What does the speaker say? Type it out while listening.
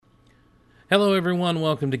Hello everyone,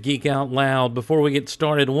 welcome to Geek Out Loud. Before we get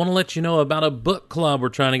started, I want to let you know about a book club we're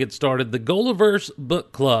trying to get started, the Goliverse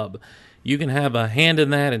Book Club. You can have a hand in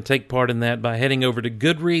that and take part in that by heading over to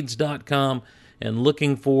goodreads.com and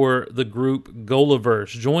looking for the group Goliverse.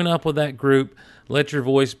 Join up with that group, let your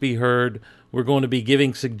voice be heard. We're going to be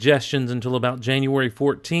giving suggestions until about January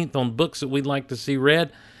 14th on books that we'd like to see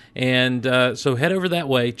read. And so head over that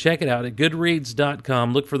way, check it out at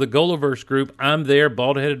goodreads.com, look for the Goliverse group. I'm there,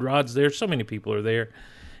 Bald-Headed Rod's there, so many people are there.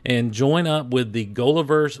 And join up with the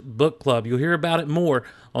Goliverse Book Club. You'll hear about it more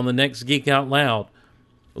on the next Geek Out Loud.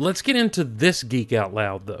 Let's get into this Geek Out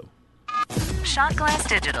Loud, though.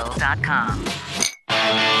 ShotGlassDigital.com.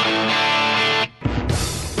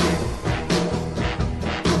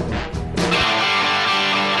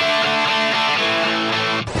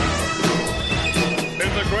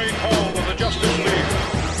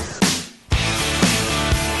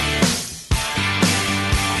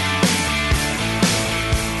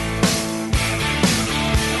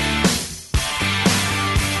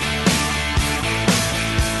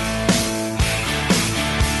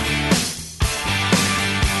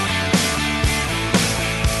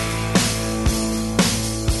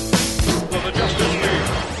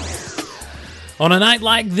 On a night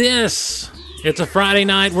like this, it's a Friday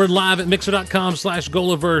night, we're live at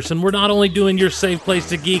mixer.com/Goliverse, and we're not only doing your safe place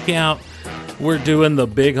to geek out, we're doing the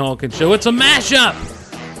Big Honkin Show. It's a mashup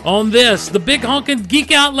on this, the Big Honkin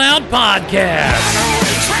Geek Out Loud podcast.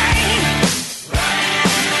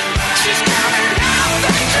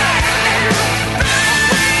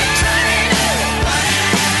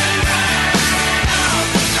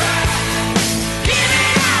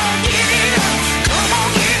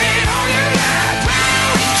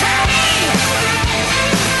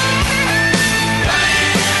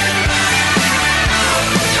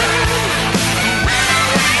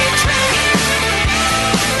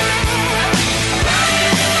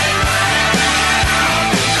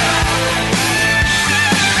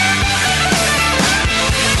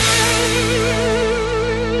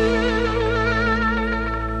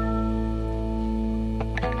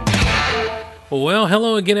 Well,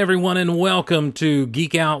 hello again, everyone, and welcome to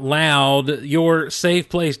Geek Out Loud, your safe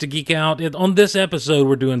place to geek out. On this episode,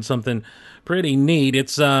 we're doing something pretty neat.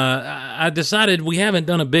 It's I decided we haven't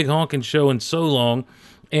done a Big Honkin Show in so long,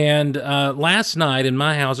 and last night in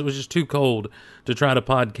my house, it was just too cold to try to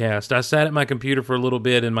podcast. I sat at my computer for a little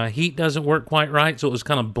bit, and my heat doesn't work quite right, so it was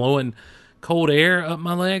kind of blowing cold air up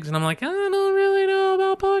my legs, and I'm like, I don't really know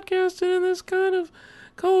about podcasting in this kind of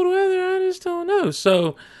cold weather. I just don't know.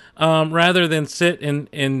 So rather than sit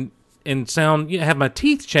and sound, have my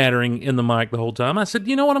teeth chattering in the mic the whole time, I said,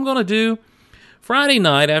 you know what I'm going to do? Friday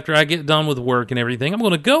night, after I get done with work and everything, I'm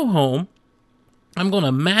going to go home. I'm going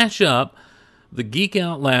to mash up the Geek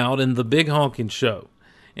Out Loud and the Big Honkin Show.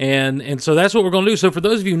 And so that's what we're going to do. So for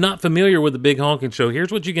those of you not familiar with the Big Honkin Show,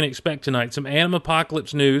 here's what you can expect tonight. Some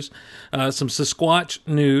Animapocalypse news, some Sasquatch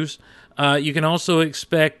news. You can also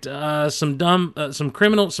expect some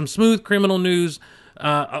smooth criminal news,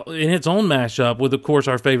 in its own mashup with, of course,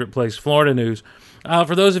 our favorite place, Florida news.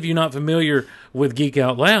 For those of you not familiar with Geek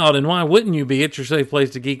Out Loud, and why wouldn't you be? It's your safe place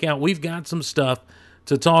to geek out. We've got some stuff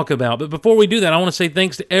to talk about. But before we do that, I want to say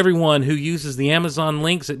thanks to everyone who uses the Amazon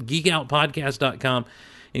links at geekoutpodcast.com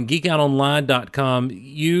and geekoutonline.com.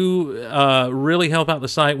 You really help out the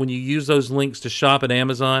site when you use those links to shop at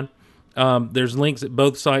Amazon. There's links at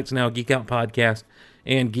both sites now, Geek Out Podcast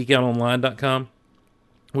and geekoutonline.com.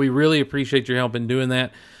 We really appreciate your help in doing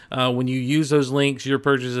that. When you use those links, your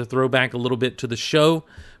purchases throw back a little bit to the show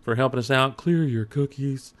for helping us out. Clear your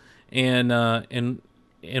cookies. And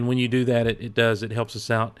when you do that, it helps us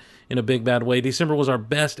out in a big, bad way. December was our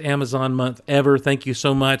best Amazon month ever. Thank you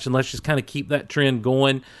so much. And let's just kind of keep that trend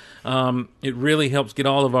going. It really helps get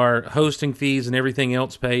all of our hosting fees and everything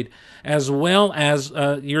else paid, as well as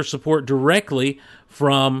your support directly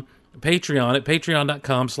from Patreon at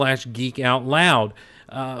patreon.com/geekoutloud.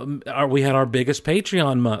 We had our biggest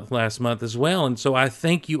Patreon month last month as well, and so I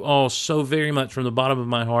thank you all so very much from the bottom of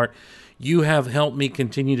my heart. You have helped me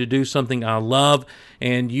continue to do something I love,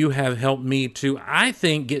 and you have helped me to, I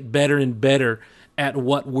think, get better and better at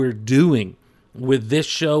what we're doing with this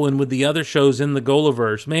show and with the other shows in the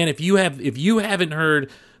Goliverse. Man, if you haven't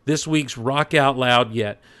heard this week's Rock Out Loud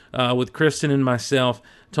yet, with Kristen and myself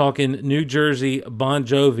talking New Jersey Bon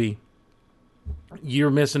Jovi,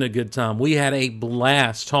 you're missing a good time. We had a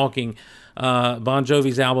blast talking Bon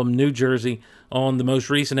Jovi's album New Jersey on the most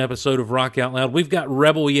recent episode of Rock Out Loud. We've got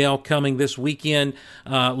Rebel Yell coming this weekend.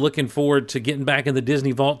 Looking forward to getting back in the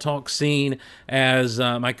Disney Vault Talk scene as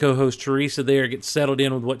my co-host Teresa there gets settled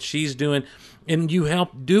in with what she's doing. And you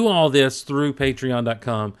help do all this through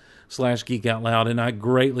patreon.com patreon.com/geekoutloud, and I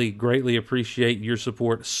greatly, greatly appreciate your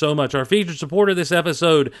support so much. Our featured supporter this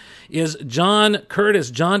episode is John Curtis.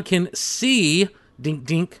 John can see, dink,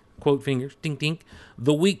 dink, quote fingers, dink, dink,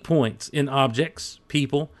 the weak points in objects,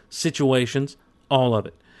 people, situations, all of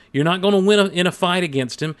it. You're not going to win in a fight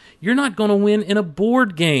against him. You're not going to win in a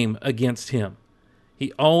board game against him.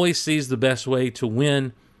 He always sees the best way to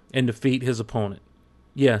win and defeat his opponent.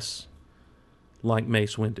 Yes, like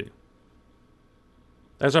Mace Windu.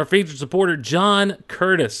 That's our featured supporter, John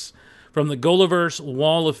Curtis, from the Goliverse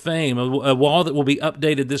Wall of Fame, a wall that will be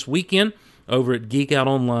updated this weekend over at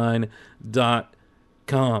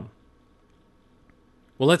geekoutonline.com.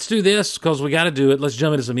 Well, let's do this because we got to do it. Let's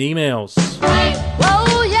jump into some emails.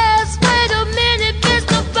 Whoa, yes, wait a minute,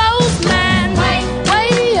 Mr. Postman. Wait,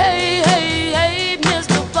 hey,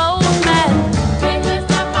 Mr. Postman. Hey,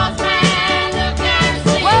 Mr. Postman, look and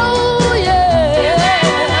see. Whoa, yeah.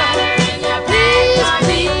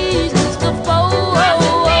 Please, Mr. Postman.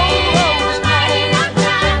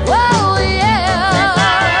 Whoa,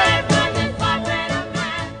 yeah.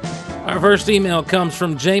 Our first email comes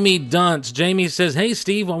from Jamie Dunce. Jamie says, "Hey,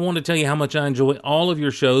 Steve, I want to tell you how much I enjoy all of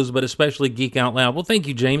your shows, but especially Geek Out Loud." Well, thank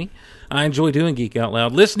you, Jamie. I enjoy doing Geek Out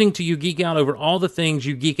Loud. Listening to you geek out over all the things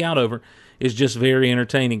you geek out over is just very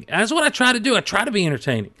entertaining. That's what I try to do. I try to be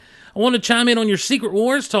entertaining. I want to chime in on your Secret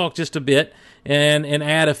Wars talk just a bit and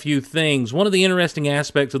add a few things. One of the interesting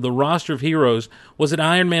aspects of the roster of heroes was that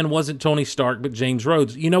Iron Man wasn't Tony Stark, but James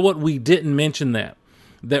Rhodes. You know what? We didn't mention that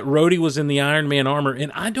Rhodey was in the Iron Man armor,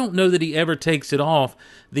 and I don't know that he ever takes it off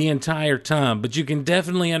the entire time, but you can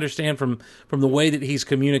definitely understand from the way that he's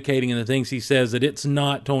communicating and the things he says that it's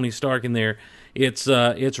not Tony Stark in there, it's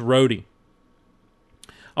Rhodey.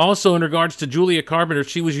 Also, in regards to Julia Carpenter,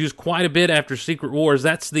 she was used quite a bit after Secret Wars.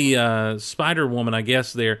 That's the Spider-Woman, I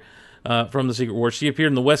guess, there from the Secret Wars. She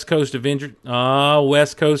appeared in the West Coast Avengers.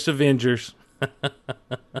 West Coast Avengers.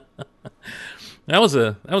 That was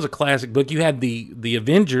a classic book. You had the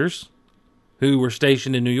Avengers, who were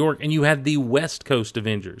stationed in New York, and you had the West Coast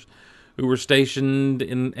Avengers, who were stationed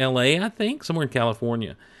in L.A., I think, somewhere in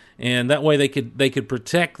California. And that way they could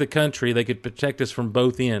protect the country. They could protect us from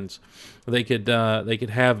both ends. They could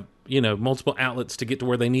have multiple outlets to get to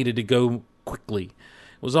where they needed to go quickly.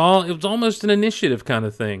 It was almost an initiative kind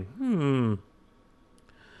of thing.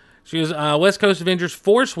 She was West Coast Avengers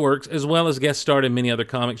Force Works, as well as guest starred in many other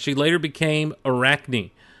comics. She later became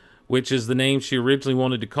Arachne, which is the name she originally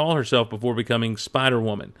wanted to call herself before becoming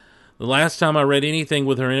Spider-Woman. The last time I read anything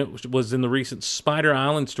with her in it was in the recent Spider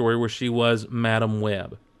Island story where she was Madam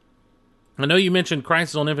Web. I know you mentioned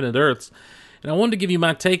Crisis on Infinite Earths, and I wanted to give you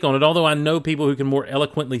my take on it, although I know people who can more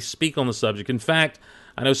eloquently speak on the subject. In fact,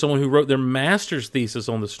 I know someone who wrote their master's thesis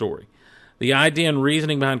on the story. The idea and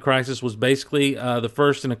reasoning behind Crisis was basically the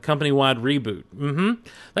first in a company-wide reboot.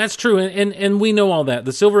 That's true, and we know all that.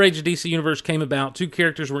 The Silver Age of DC Universe came about. Two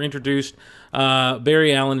characters were introduced,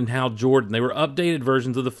 Barry Allen and Hal Jordan. They were updated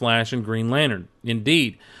versions of The Flash and Green Lantern.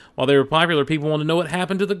 Indeed, while they were popular, people wanted to know what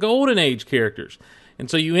happened to the Golden Age characters. And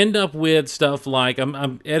so you end up with stuff like,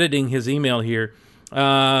 I'm editing his email here,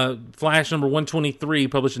 Flash number 123,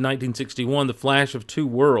 published in 1961, The Flash of Two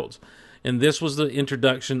Worlds. And this was the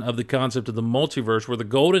introduction of the concept of the multiverse, where the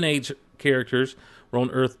Golden Age characters were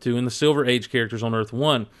on Earth 2 and the Silver Age characters on Earth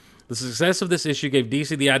 1. The success of this issue gave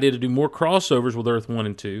DC the idea to do more crossovers with Earth 1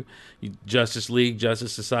 and 2. Justice League,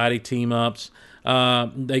 Justice Society, team-ups.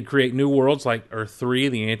 They'd create new worlds like Earth 3,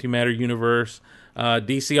 the Antimatter Universe.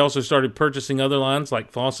 DC also started purchasing other lines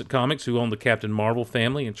like Fawcett Comics, who owned the Captain Marvel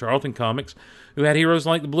family, and Charlton Comics, who had heroes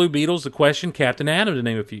like the Blue Beetles, The Question, Captain Atom, to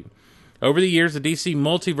name a few. Over the years, the DC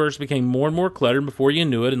multiverse became more and more cluttered. Before you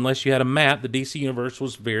knew it, unless you had a map, the DC universe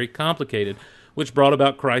was very complicated, which brought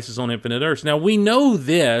about Crisis on Infinite Earths. Now, we know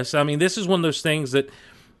this. I mean, this is one of those things that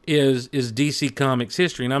is DC Comics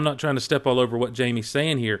history, and I'm not trying to step all over what Jamie's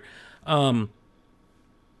saying here. And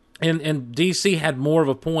DC had more of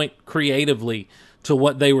a point creatively to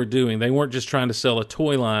what they were doing. They weren't just trying to sell a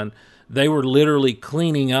toy line. They were literally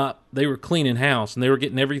cleaning up. They were cleaning house, and they were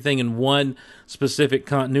getting everything in one specific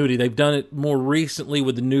continuity. They've done it more recently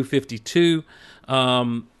with the New 52.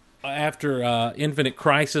 After Infinite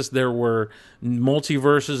Crisis, there were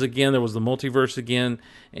multiverses again. There was the multiverse again,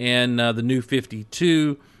 and the New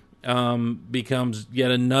 52 becomes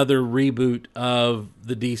yet another reboot of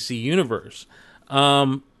the DC universe.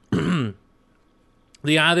 The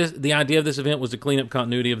idea of this event was to clean up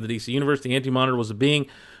continuity of the DC universe. The Anti-Monitor was a being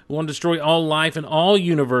who wanted to destroy all life in all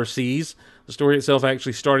universes. The story itself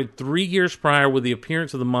actually started 3 years prior with the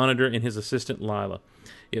appearance of the Monitor and his assistant Lila.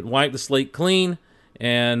 It wiped the slate clean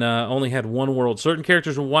and only had one world. Certain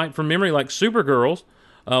characters were wiped from memory, like Supergirls,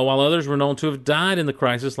 while others were known to have died in the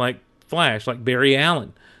crisis, like Flash, like Barry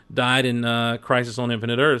Allen died in Crisis on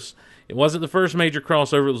Infinite Earths. It wasn't the first major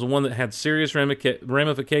crossover. It was the one that had serious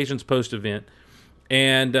ramifications post-event.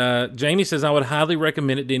 And Jamie says, I would highly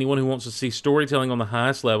recommend it to anyone who wants to see storytelling on the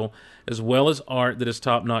highest level, as well as art that is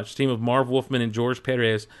top-notch. The team of Marv Wolfman and George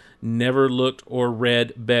Perez never looked or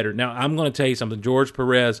read better. Now, I'm going to tell you something. George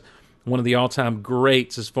Perez, one of the all-time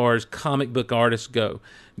greats as far as comic book artists go.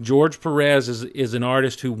 George Perez is an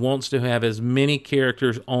artist who wants to have as many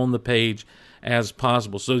characters on the page as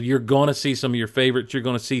possible. So you're going to see some of your favorites. You're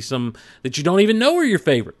going to see some that you don't even know are your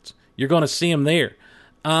favorites. You're going to see them there.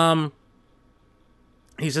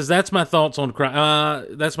 He says, that's my thoughts on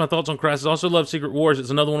Crisis. Also love Secret Wars.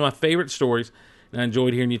 It's another one of my favorite stories, and I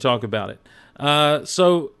enjoyed hearing you talk about it.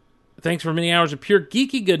 So thanks for many hours of pure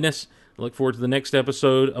geeky goodness. I look forward to the next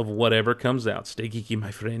episode of whatever comes out. Stay geeky,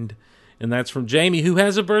 my friend. And that's from Jamie, who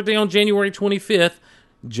has a birthday on January 25th,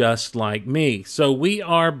 just like me. So we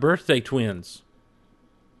are birthday twins,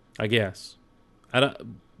 I guess. I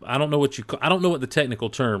don't know what I don't know what the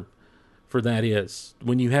technical term for that is.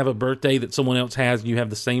 When you have a birthday that someone else has and you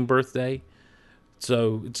have the same birthday.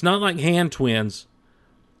 So it's not like hand twins.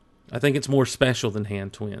 I think it's more special than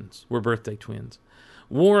hand twins. We're birthday twins.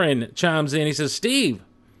 Warren chimes in. He says, Steve,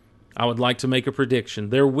 I would like to make a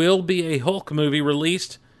prediction. There will be a Hulk movie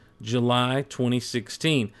released July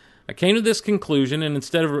 2016. I came to this conclusion, and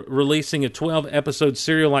instead of releasing a 12-episode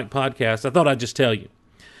serial-like podcast, I thought I'd just tell you.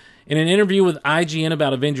 In an interview with IGN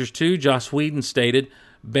about Avengers 2, Joss Whedon stated,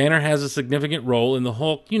 Banner has a significant role in the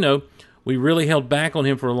Hulk. You know, we really held back on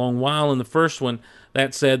him for a long while in the first one.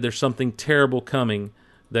 That said, there's something terrible coming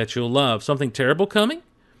that you'll love. Something terrible coming?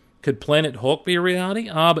 Could Planet Hulk be a reality?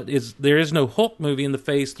 But there is no Hulk movie in the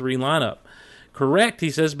Phase 3 lineup. Correct, he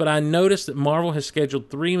says, but I noticed that Marvel has scheduled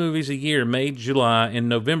 3 movies a year, May, July, and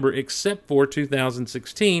November, except for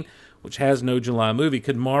 2016, which has no July movie.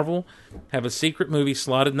 Could Marvel have a secret movie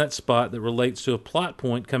slotted in that spot that relates to a plot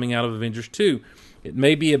point coming out of Avengers 2? It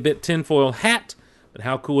may be a bit tinfoil hat, but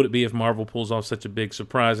how cool would it be if Marvel pulls off such a big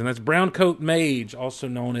surprise? And that's Browncoat Mage, also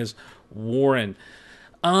known as Warren.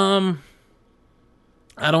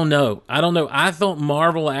 I don't know. I thought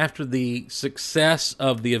Marvel, after the success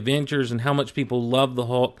of the Avengers and how much people love the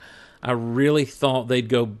Hulk, I really thought they'd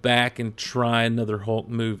go back and try another Hulk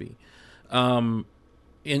movie. And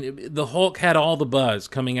the Hulk had all the buzz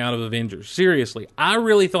coming out of Avengers. Seriously, I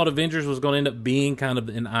really thought Avengers was going to end up being kind of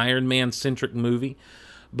an Iron Man-centric movie.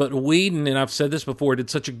 But Whedon, and I've said this before,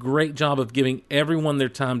 did such a great job of giving everyone their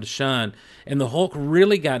time to shine. And the Hulk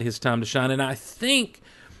really got his time to shine. And I think,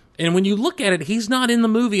 and when you look at it, he's not in the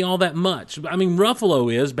movie all that much. I mean,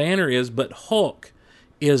 Ruffalo is, Banner is, but Hulk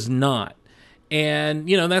is not. And,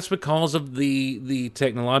 you know, that's because of the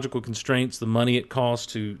technological constraints, the money it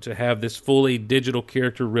costs to have this fully digital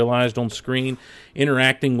character realized on screen,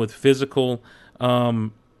 interacting with physical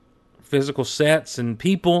sets and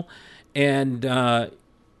people. And,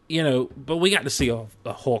 you know, but we got to see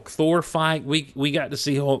a Hulk-Thor fight. We got to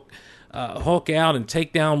see Hulk out and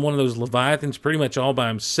take down one of those Leviathans pretty much all by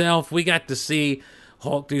himself. We got to see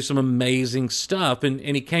Hulk do some amazing stuff, and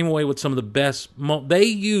he came away with some of the best. They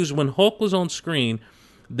used, when Hulk was on screen,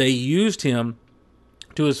 they used him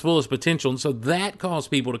to his fullest potential, and so that caused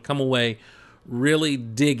people to come away really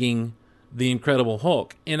digging the Incredible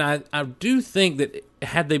Hulk. And I do think that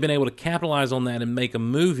had they been able to capitalize on that and make a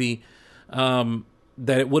movie,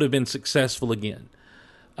 that it would have been successful again.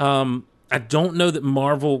 I don't know that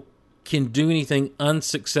Marvel can do anything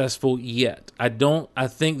unsuccessful yet. I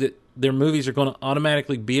think that their movies are going to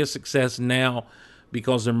automatically be a success now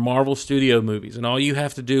because they're Marvel Studio movies. And all you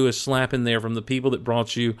have to do is slap in there from the people that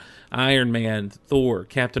brought you Iron Man, Thor,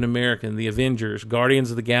 Captain America, and the Avengers, Guardians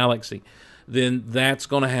of the Galaxy. Then that's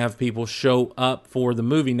going to have people show up for the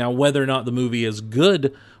movie. Now, whether or not the movie is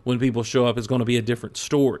good when people show up is going to be a different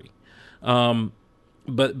story.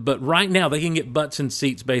 But right now, they can get butts in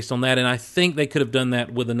seats based on that, and I think they could have done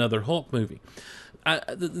that with another Hulk movie.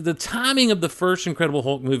 The timing of the first Incredible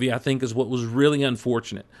Hulk movie, I think, is what was really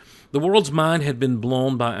unfortunate. The world's mind had been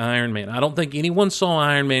blown by Iron Man. I don't think anyone saw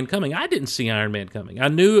Iron Man coming. I didn't see Iron Man coming. I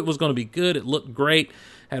knew it was going to be good. It looked great.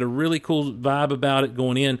 Had a really cool vibe about it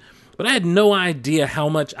going in. But I had no idea how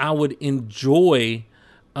much I would enjoy...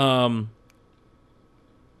 I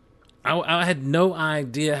had no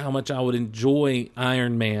idea how much I would enjoy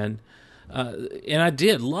Iron Man. And I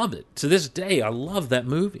did love it. To this day, I love that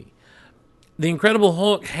movie. The Incredible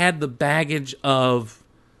Hulk had the baggage of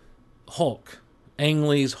Hulk, Ang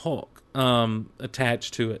Lee's Hulk,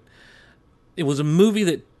 attached to it. It was a movie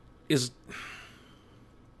that is...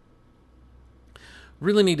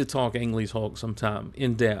 Really need to talk Ang Lee's Hulk sometime,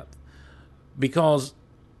 in depth. Because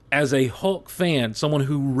as a Hulk fan, someone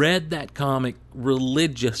who read that comic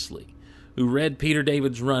religiously, who read Peter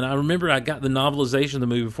David's run, I remember I got the novelization of the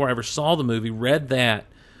movie before I ever saw the movie, read that,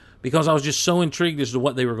 because I was just so intrigued as to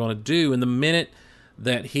what they were going to do. And the minute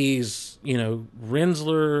that he's,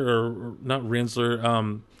 Rensler, or not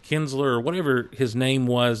Rensler, Kinsler, or whatever his name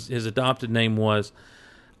was, his adopted name was,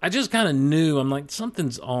 I just kind of knew, I'm like,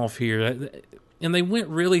 something's off here. And they went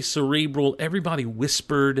really cerebral. Everybody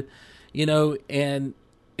whispered, and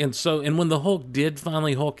when the Hulk did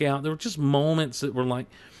finally Hulk out, there were just moments that were like,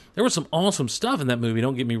 there was some awesome stuff in that movie,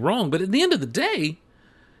 don't get me wrong, but at the end of the day,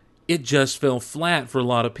 it just fell flat for a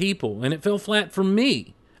lot of people, and it fell flat for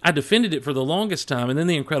me. I defended it for the longest time, and then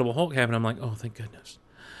the Incredible Hulk happened. I'm like, oh, thank goodness.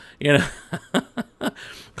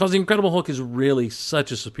 Because the Incredible Hulk is really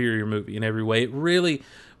such a superior movie in every way. It really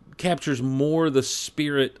captures more the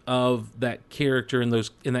spirit of that character and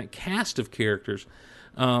that cast of characters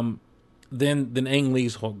than Ang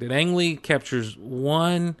Lee's Hulk did. Ang Lee captures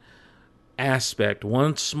one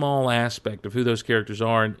small aspect of who those characters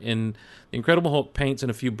are, and the Incredible Hulk paints in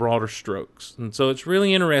a few broader strokes. And so it's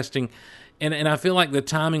really interesting, and I feel like the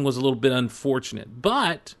timing was a little bit unfortunate,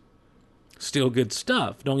 but still good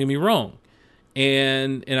stuff, don't get me wrong.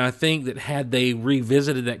 And I think that had they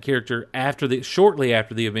revisited that character shortly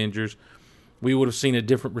after the Avengers, we would have seen a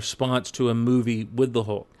different response to a movie with the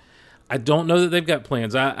Hulk. I don't know that they've got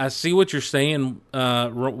plans. I see what you're saying,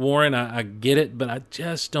 Warren. I get it, but I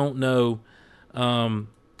just don't know. I'm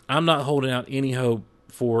not holding out any hope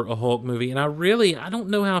for a Hulk movie, and I don't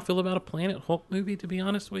know how I feel about a Planet Hulk movie, to be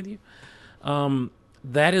honest with you.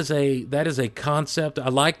 That is a concept. I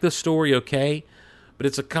like the story, okay, but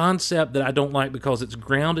it's a concept that I don't like because it's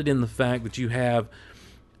grounded in the fact that you have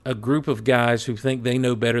a group of guys who think they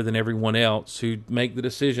know better than everyone else, who make the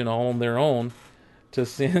decision all on their own to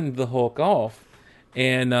send the Hulk off,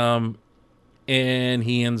 and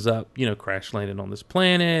he ends up, crash landing on this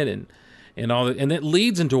planet, and all that, and it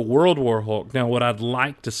leads into World War Hulk. Now, what I'd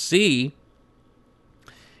like to see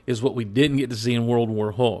is what we didn't get to see in World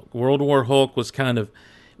War Hulk. World War Hulk was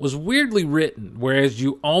weirdly written, whereas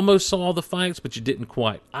you almost saw the fights, but you didn't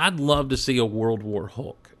quite. I'd love to see a World War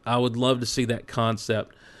Hulk. I would love to see that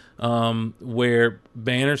concept where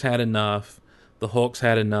Banner's had enough, the Hulk's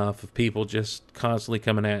had enough of people just constantly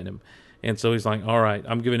coming at him. And so he's like, all right,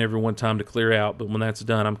 I'm giving everyone time to clear out, but when that's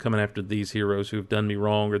done, I'm coming after these heroes who have done me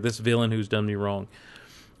wrong, or this villain who's done me wrong.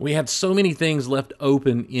 We had so many things left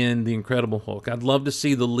open in The Incredible Hulk. I'd love to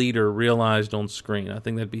see the leader realized on screen. I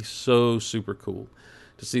think that'd be so super cool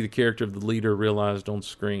to see the character of the leader realized on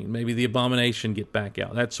screen. Maybe the Abomination get back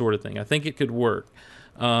out, that sort of thing. I think it could work.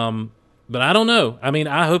 But I don't know. I mean,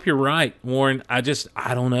 I hope you're right, Warren. I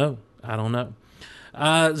don't know.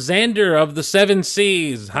 Xander of the Seven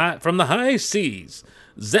Seas, from the high seas.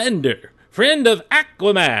 Xander, friend of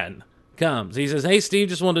Aquaman, comes. He says, hey, Steve,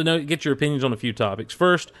 just wanted to get your opinions on a few topics.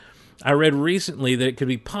 First, I read recently that it could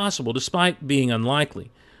be possible, despite being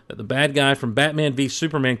unlikely, that the bad guy from Batman v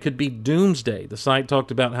Superman could be Doomsday. The site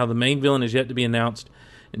talked about how the main villain is yet to be announced,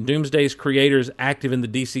 and Doomsday's creator is active in the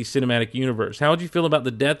DC cinematic universe. How would you feel about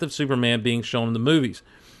the death of Superman being shown in the movies?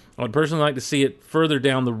 I would personally like to see it further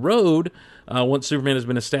down the road once Superman has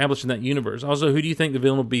been established in that universe. Also, who do you think the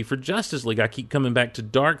villain will be for Justice League? I keep coming back to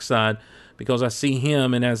Darkseid because I see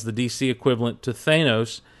him, and as the DC equivalent to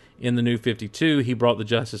Thanos in the New 52, he brought the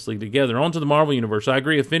Justice League together. On to the Marvel Universe. I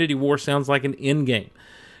agree, Infinity War sounds like an endgame.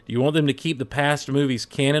 Do you want them to keep the past movies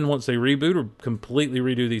canon once they reboot, or completely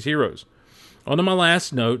redo these heroes? On to my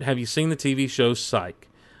last note, have you seen the TV show Psych?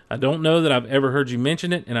 I don't know that I've ever heard you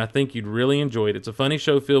mention it, and I think you'd really enjoy it. It's a funny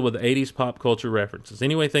show filled with 80s pop culture references.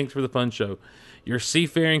 Anyway, thanks for the fun show. Your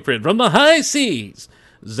seafaring friend from the high seas,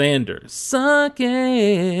 Xander. Suck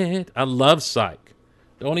it. I love Psych.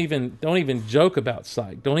 Don't even joke about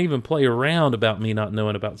Psych. Don't even play around about me not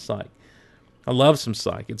knowing about Psych. I love some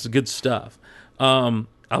Psych. It's good stuff.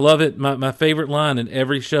 I love it. My favorite line in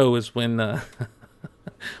every show is when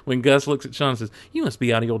when Gus looks at Sean and says, "You must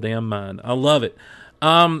be out of your damn mind." I love it.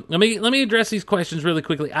 Let me address these questions really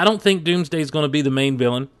quickly. I don't think Doomsday is going to be the main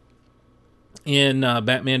villain in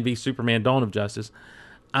Batman v Superman: Dawn of Justice.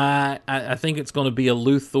 I think it's going to be a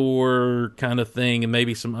Luthor kind of thing, and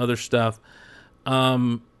maybe some other stuff.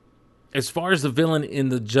 As far as the villain in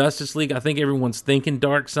the Justice League, I think everyone's thinking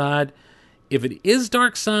Darkseid. If it is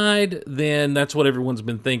Darkseid, then that's what everyone's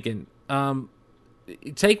been thinking.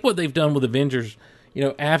 Take what they've done with Avengers.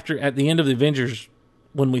 At the end of the Avengers,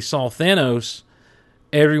 when we saw Thanos,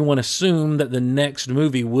 everyone assumed that the next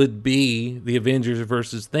movie would be the Avengers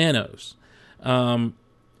versus Thanos.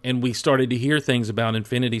 And we started to hear things about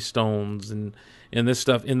Infinity Stones and and this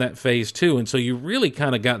stuff in that phase 2. And so you really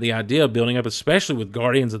kind of got the idea building up, especially with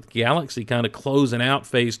Guardians of the Galaxy kind of closing out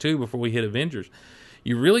phase 2 before we hit Avengers.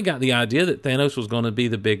 You really got the idea that Thanos was going to be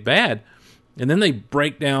the big bad. And then they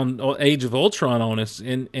break down Age of Ultron on us,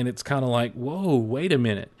 and it's kind of like, whoa, wait a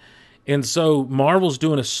minute. And so Marvel's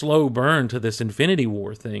doing a slow burn to this Infinity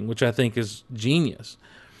War thing, which I think is genius.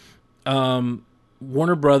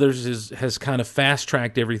 Warner Brothers has kind of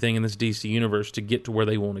fast-tracked everything in this DC universe to get to where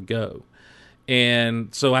they want to go.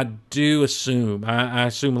 And so I do assume, I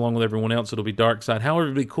assume along with everyone else, it'll be Darkseid. However,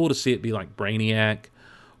 it'd be cool to see it be like Brainiac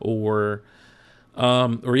or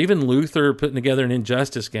even Luthor putting together an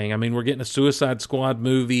Injustice gang. I mean, we're getting a Suicide Squad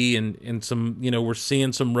movie and some, we're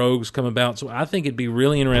seeing some rogues come about. So I think it'd be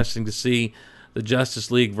really interesting to see the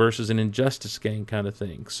Justice League versus an Injustice gang kind of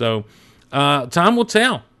thing. So time will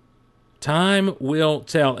tell. Time will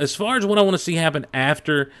tell. As far as what I want to see happen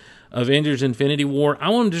after Avengers Infinity War, I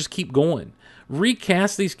want to just keep going.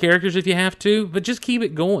 Recast these characters if you have to, but just keep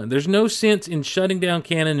it going. There's no sense in shutting down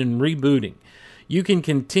canon and rebooting. You can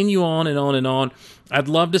continue on and on and on. I'd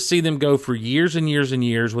love to see them go for years and years and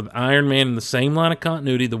years with Iron Man in the same line of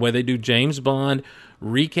continuity, the way they do James Bond,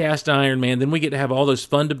 recast Iron Man. Then we get to have all those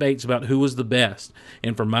fun debates about who was the best.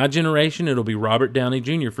 And for my generation, it'll be Robert Downey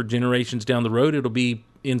Jr. For generations down the road, it'll be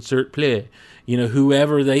insert play.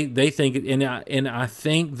 Whoever they think. And I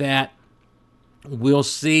think that we'll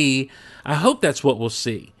see. I hope that's what we'll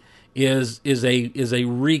see is a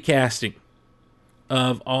recasting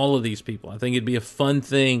of all of these people. I think it'd be a fun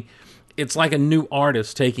thing. It's like a new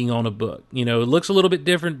artist taking on a book. It looks a little bit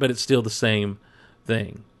different, but it's still the same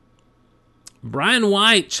thing. Brian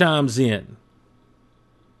White chimes in.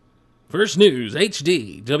 First News,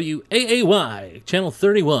 HD, WAAY, Channel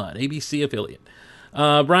 31, ABC affiliate.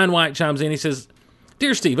 Brian White chimes in. He says,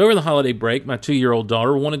 Dear Steve, over the holiday break, my 2-year-old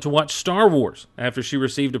daughter wanted to watch Star Wars after she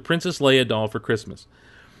received a Princess Leia doll for Christmas.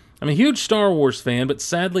 I'm a huge Star Wars fan, but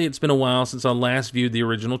sadly it's been a while since I last viewed the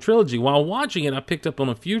original trilogy. While watching it, I picked up on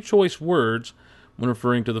a few choice words when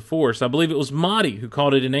referring to the Force. I believe it was Mahdi who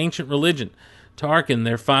called it an ancient religion. Tarkin,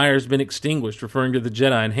 their fire's been extinguished, referring to the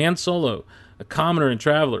Jedi. And Han Solo, a commoner and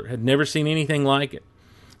traveler, had never seen anything like it.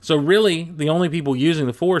 So really, the only people using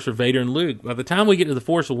the Force are Vader and Luke. By the time we get to The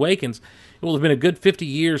Force Awakens, it will have been a good 50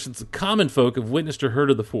 years since the common folk have witnessed or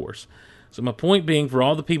heard of the Force. So my point being, for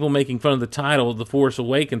all the people making fun of the title of The Force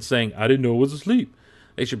Awakens saying, I didn't know it was asleep,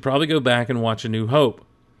 they should probably go back and watch A New Hope.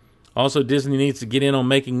 Also, Disney needs to get in on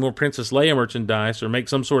making more Princess Leia merchandise or make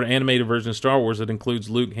some sort of animated version of Star Wars that includes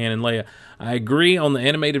Luke, Han, and Leia. I agree on the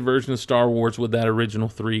animated version of Star Wars with that original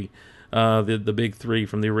 3, the big 3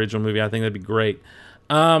 from the original movie. I think that'd be great.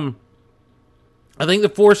 I think The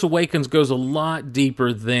Force Awakens goes a lot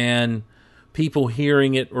deeper than people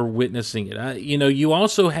hearing it or witnessing it. You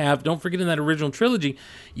also have, don't forget in that original trilogy,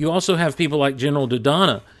 you also have people like General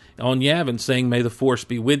Dodonna on Yavin saying, may the Force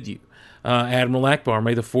be with you. Admiral Akbar,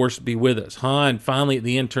 may the Force be with us. Han finally at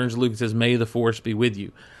the end turns to Luke and says, may the Force be with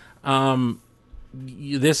you.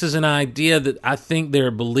 This is an idea that I think there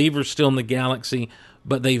are believers still in the galaxy,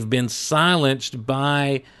 but they've been silenced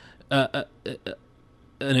by an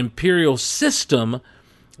imperial system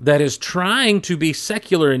that is trying to be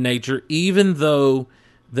secular in nature, even though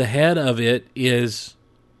the head of it is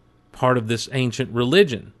part of this ancient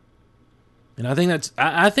religion. And I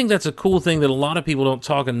think that's a cool thing that a lot of people don't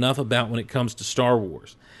talk enough about when it comes to Star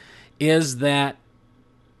Wars, is that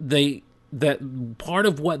that part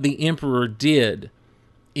of what the Emperor did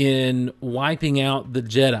in wiping out the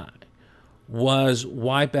Jedi was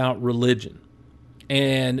wipe out religion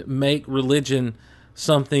and make religion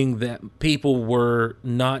something that people were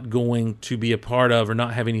not going to be a part of or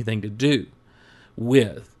not have anything to do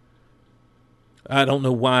with. I don't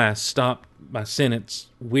know why I stopped my sentence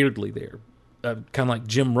weirdly there. Kind of like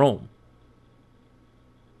Jim Rome.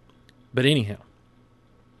 But anyhow,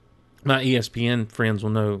 my ESPN friends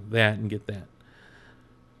will know that and get that.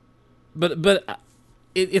 But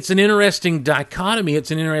it's an interesting dichotomy.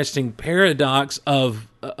 It's an interesting paradox of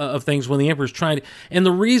things when the Emperor's trying to... And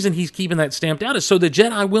the reason he's keeping that stamped out is so the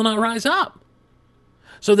Jedi will not rise up.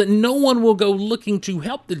 So that no one will go looking to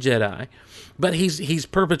help the Jedi. But he's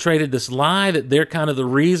perpetrated this lie that they're kind of the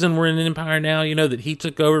reason we're in an empire now, that he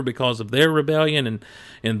took over because of their rebellion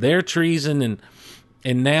and their treason.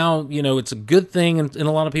 And now, it's a good thing in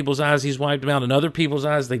a lot of people's eyes he's wiped them out. In other people's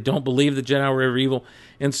eyes, they don't believe the Jedi were ever evil.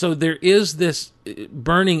 And so there is this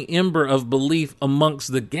burning ember of belief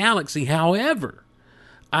amongst the galaxy. However,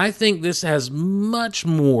 I think this has much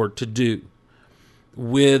more to do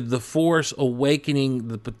with the Force awakening,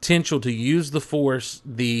 the potential to use the Force,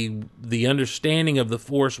 the understanding of the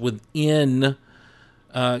Force within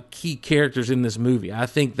key characters in this movie. I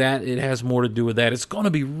think that it has more to do with that. It's going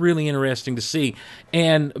to be really interesting to see.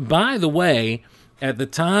 And by the way, at the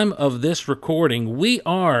time of this recording, we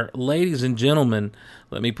are, ladies and gentlemen,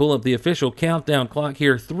 let me pull up the official countdown clock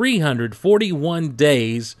here, 341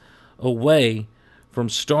 days away from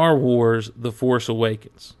Star Wars The Force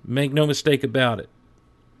Awakens. Make no mistake about it.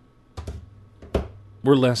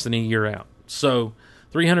 We're less than a year out. So,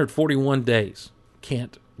 341 days.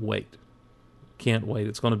 Can't wait. Can't wait.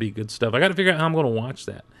 It's going to be good stuff. I got to figure out how I'm going to watch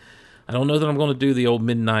that. I don't know that I'm going to do the old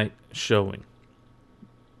midnight showing.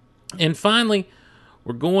 And finally,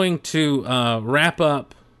 we're going to wrap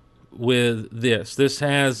up with this. This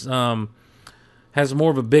has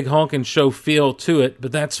more of a Big Honkin Show feel to it,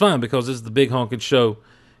 but that's fine because this is the Big Honkin Show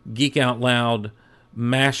Geek Out Loud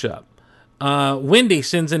mashup. Wendy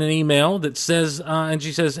sends in an email that says, and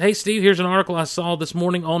she says, "Hey Steve, here's an article I saw this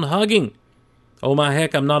morning on hugging. Oh my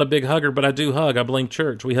heck, I'm not a big hugger, but I do hug. I blame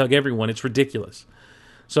church. We hug everyone. It's ridiculous.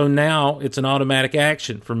 So now it's an automatic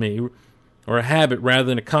action for me, or a habit rather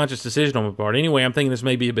than a conscious decision on my part. Anyway, I'm thinking this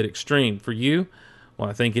may be a bit extreme. For you, well,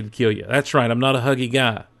 I think it'd kill you. That's right, I'm not a huggy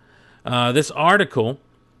guy." This article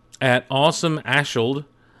at Awesome Ashold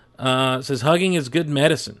says, "Hugging is good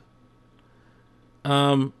medicine."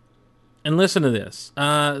 And listen to this.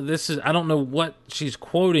 This is, I don't know what she's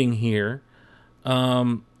quoting here.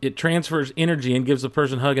 It transfers energy and gives the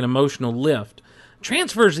person hug an emotional lift.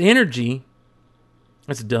 Transfers energy?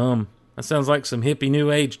 That's dumb. That sounds like some hippie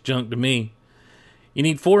new age junk to me. You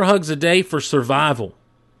need 4 hugs a day for survival.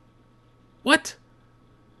 What?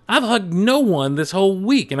 I've hugged no one this whole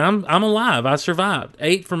week, and I'm alive. I survived.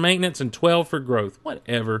 8 for maintenance and 12 for growth.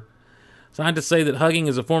 Whatever. Scientists say that hugging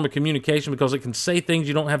is a form of communication because it can say things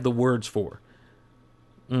you don't have the words for.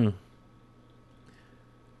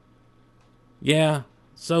 Yeah.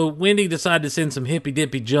 So Wendy decided to send some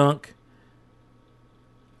hippy-dippy junk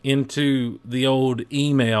into the old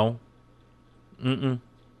email.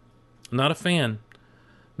 Not a fan.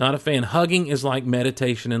 Not a fan. Hugging is like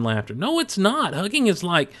meditation and laughter. No, it's not. Hugging is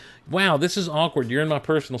like, wow, this is awkward. You're in my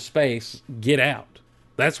personal space. Get out.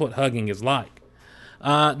 That's what hugging is like.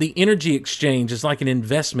 The energy exchange is like an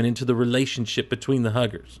investment into the relationship between the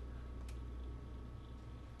huggers.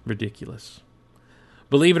 Ridiculous.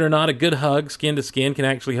 Believe it or not, a good hug, skin to skin, can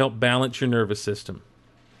actually help balance your nervous system.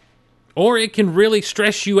 Or it can really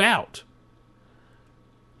stress you out.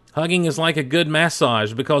 Hugging is like a good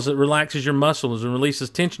massage because it relaxes your muscles and releases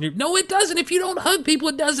tension. No, it doesn't. If you don't hug people,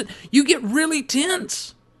 it doesn't. You get really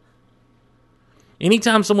tense.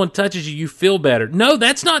 Anytime someone touches you, you feel better. No,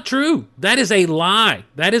 that's not true. That is a lie.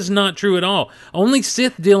 That is not true at all. Only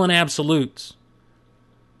Sith deal in absolutes.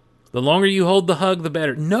 The longer you hold the hug, the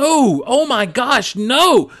better. No! Oh my gosh,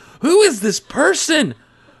 no! Who is this person?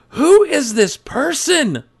 Who is this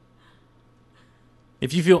person?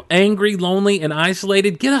 If you feel angry, lonely, and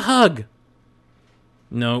isolated, get a hug.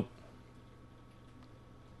 No.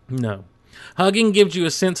 No. Hugging gives you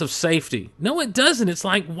a sense of safety. No, it doesn't. It's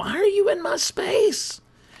like, why are you in my space?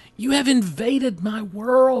 You have invaded my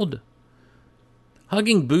world.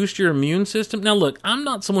 Hugging boosts your immune system. Now, look, I'm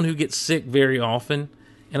not someone who gets sick very often,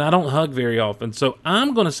 and I don't hug very often, so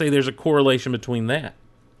I'm going to say there's a correlation between that.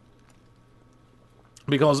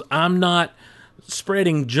 Because I'm not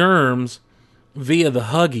spreading germs via the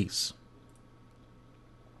huggies.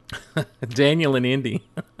 Daniel and Indy.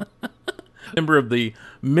 Member of the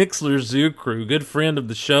Mixler Zoo crew, good friend of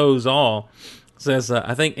the shows all, says,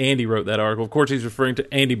 I think Andy wrote that article. Of course, he's referring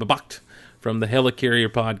to Andy Babacht from the Helicarrier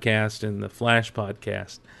podcast and the Flash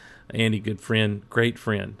podcast. Andy, good friend, great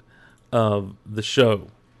friend of the show.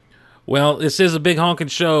 Well, this is a Big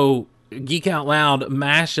Honkin Show Geek Out Loud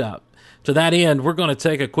mashup. To that end, we're going to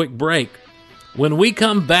take a quick break. When we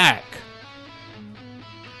come back,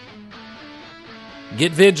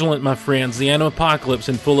 get vigilant, my friends. The animal apocalypse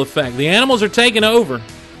in full effect. The animals are taking over.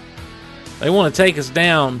 They want to take us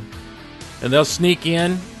down, and they'll sneak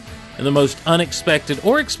in the most unexpected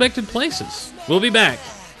or expected places. We'll be back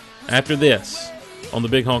after this on the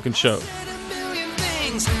Big Honkin Show.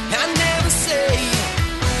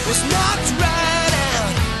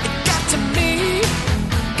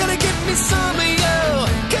 Some of your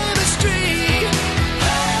chemistry.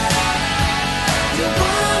 You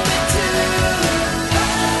want me to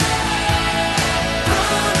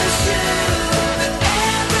promise you that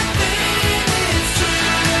everything is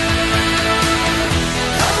true.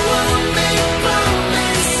 I won't make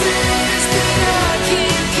promises that I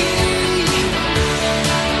can't keep.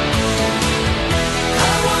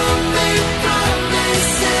 I won't make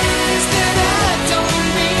promises that I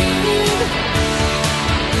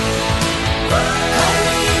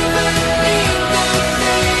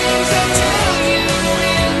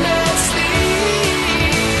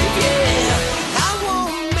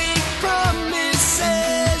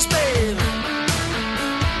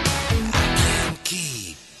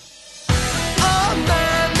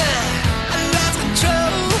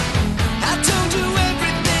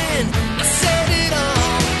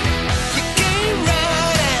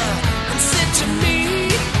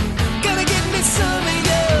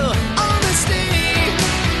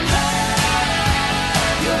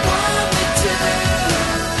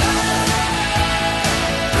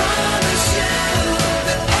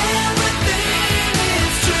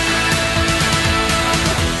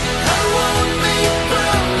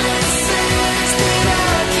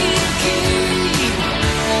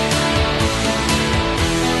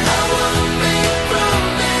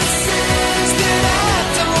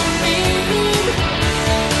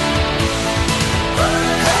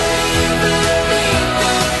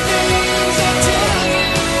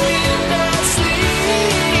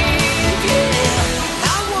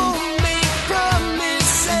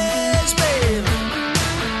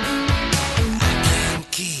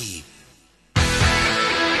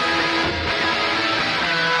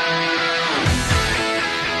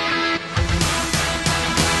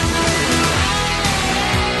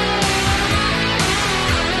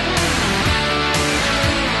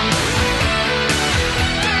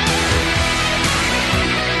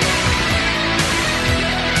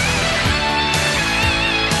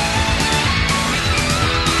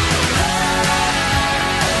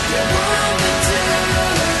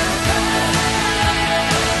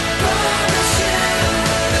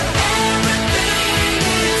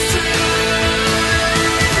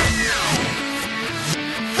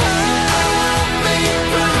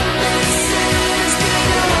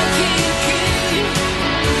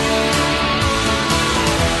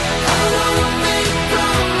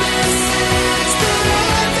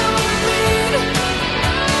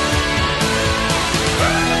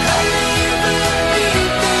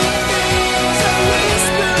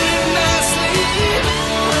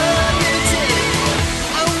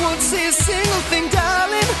a single thing,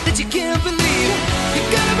 darling, that you can't believe. You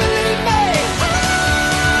gotta believe me.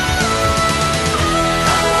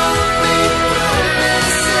 I won't make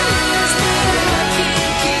promises that I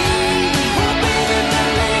can't keep. Oh, baby,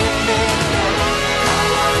 believe me. I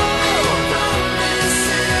won't make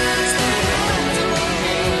promises that I don't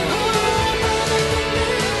mean. Oh,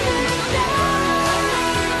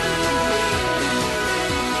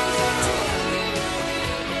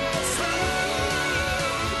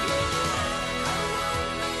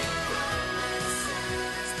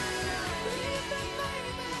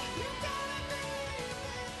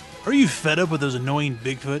 Are you fed up with those annoying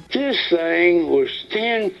Bigfoot? This thing was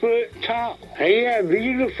 10 foot tall. He had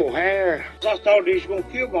beautiful hair. I thought he was going to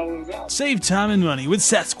kill my little dog. Save time and money with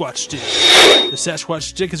Sasquatch Stick. The Sasquatch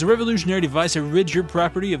Stick is a revolutionary device that rids your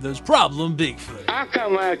property of those problem Bigfoot. I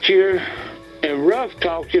come out here and rough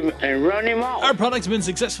talk him and run him off. Our product's been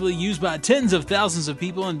successfully used by tens of thousands of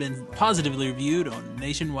people and been positively reviewed on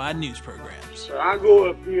nationwide news programs. So I go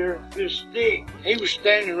up here, this stick, he was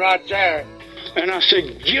standing right there. And I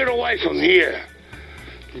said, get away from here.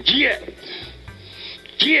 Get.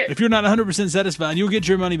 If you're not 100% satisfied, you'll get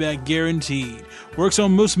your money back guaranteed. Works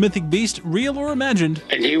on most mythic beasts, real or imagined.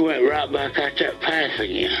 And he went right back out that path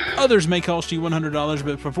again. Others may cost you $100,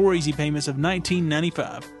 but for 4 easy payments of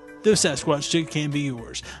 $19.95, the Sasquatch Stick can be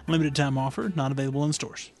yours. Limited time offer, not available in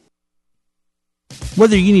stores.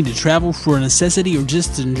 Whether you need to travel for a necessity or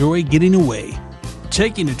just to enjoy getting away,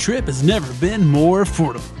 taking a trip has never been more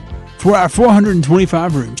affordable. For our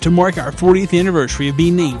 425 rooms to mark our 40th anniversary of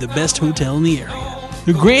being named the best hotel in the area,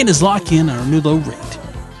 the Grand is locked in our new low rate.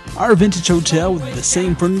 Our vintage hotel with the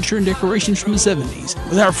same furniture and decorations from the 70s,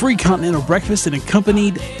 with our free continental breakfast and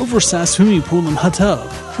accompanied oversized swimming pool and hot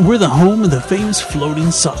tub. We're the home of the famous floating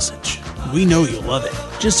sausage. We know you'll love it.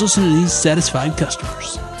 Just listen to these satisfied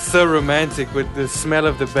customers. So romantic with the smell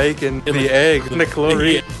of the bacon, the egg, and the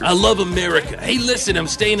chlorine. I love America. Hey, listen, I'm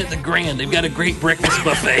staying at the Grand. They've got a great breakfast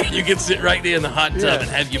buffet. You can sit right there in the hot tub and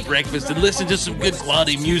have your breakfast and listen to some good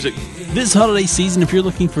quality music. This holiday season, if you're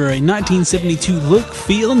looking for a 1972 look,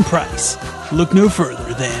 feel, and price, look no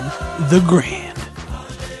further than The Grand.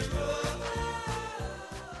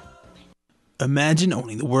 Imagine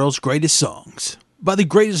owning the world's greatest songs by the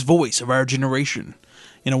greatest voice of our generation.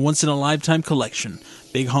 In a once-in-a-lifetime collection,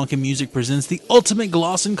 Big Honkin Music presents the Ultimate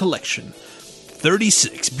Glossin Collection.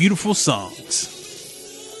 36 beautiful songs,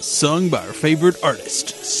 sung by our favorite artist,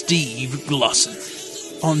 Steve Glossin,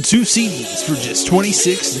 on 2 CDs for just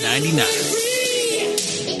 $26.99.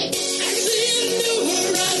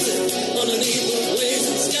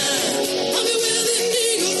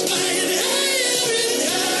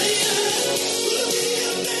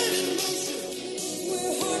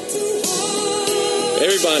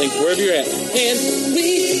 Everybody, wherever you're at. And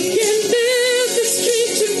we can build the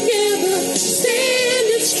street together,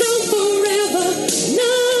 standing strong forever.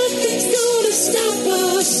 Nothing's gonna stop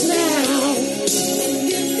us now. And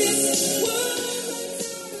if this world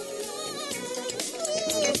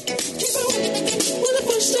keep on, when the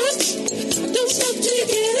push starts, don't stop till you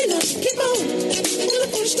get enough. Keep on, when the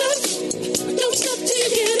push starts, don't stop till you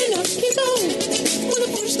get enough. Keep on, when the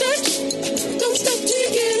push starts, don't stop till you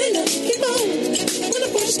get enough. Keep on.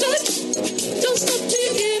 Don't stop till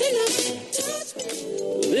you get enough.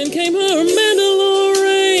 Then came her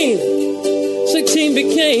Mandalorian. 16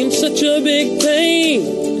 became such a big pain.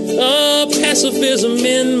 Pacifism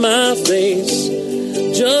in my face.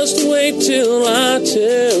 Just wait till I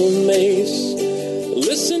tell Mace.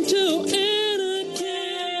 Listen to Anna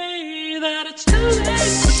Kay that it's too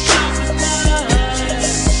late for chocolate.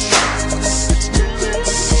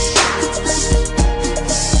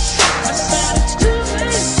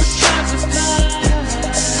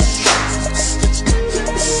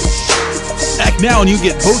 Now, and you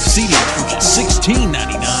get both CDs for just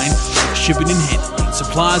 $16.99. Shipping and handling.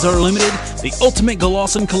 Supplies are limited. The Ultimate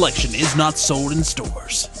Glossin Collection is not sold in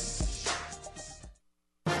stores.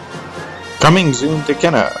 Coming soon to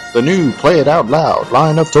Kenna, the new Play It Out Loud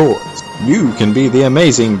line of toys. You can be the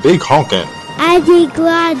amazing Big Honkin. I'd be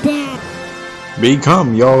glad that.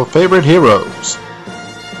 Become your favorite heroes.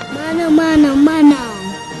 Mano, mano, mano.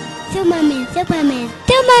 Superman, Superman,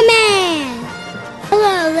 Superman.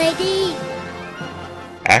 Hello, lady.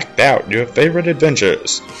 Act out your favorite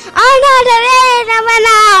adventures. Oh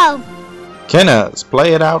no, Kenna's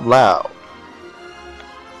Play It Out Loud.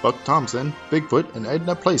 Buck Thompson, Bigfoot, and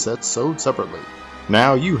Edna playsets sold separately.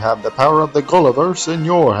 Now you have the power of the Gulliverse in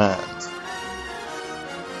your hands.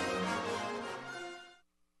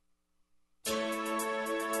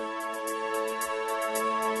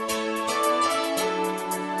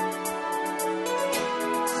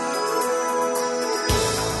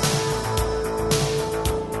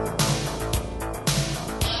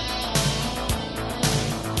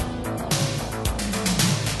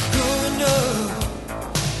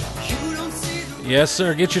 Yes,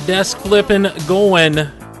 sir. Get your desk flipping going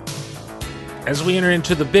as we enter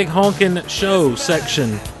into the Big Honkin Show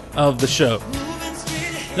section of the show.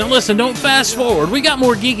 Now listen, don't fast forward. We got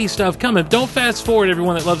more geeky stuff coming. Don't fast forward,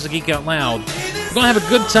 everyone that loves the Geek Out Loud. We're going to have a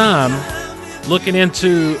good time looking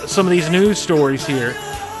into some of these news stories here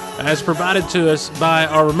as provided to us by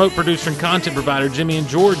our remote producer and content provider, Jimmy in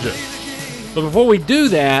Georgia. But before we do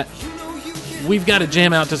that, we've got to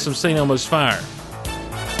jam out to some St. Elmo's Fire.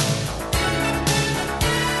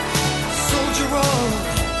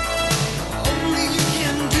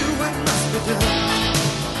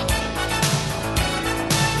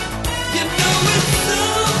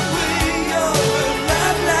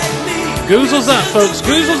 Goozles up, folks.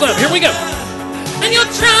 Goozles up. Here we go. And you're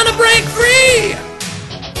trying to break free.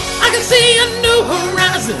 I can see a new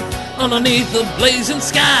horizon underneath the blazing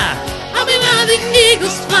sky. I'll be where the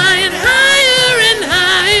eagles flying higher and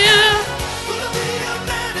higher.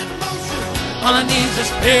 All I need is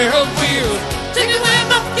this pair of wheels. Take me where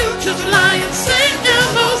my future's lying. St.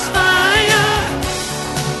 Elmo's Fire.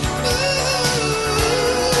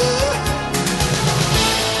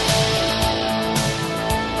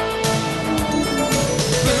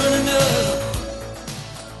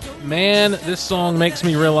 Man, this song makes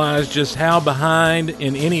me realize just how behind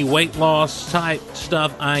in any weight loss type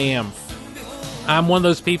stuff I am. I'm one of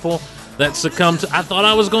those people that succumbed to... I thought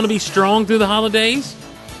I was going to be strong through the holidays.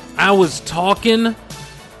 I was talking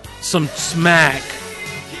some smack,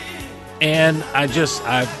 and I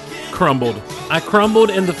crumbled. I crumbled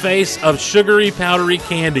in the face of sugary, powdery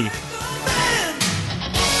candy.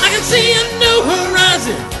 I can see a new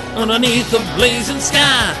horizon underneath the blazing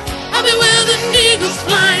sky. I'll be where the eagles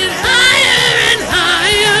flying higher and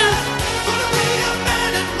higher. Gonna be a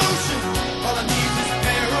man in motion. All I need is a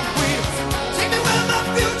pair of wheels. Take me where my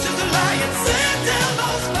future's lying. St.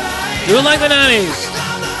 Elmo's Fire. Do it like the 90s.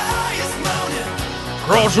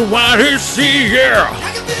 Cross the wide sea, yeah.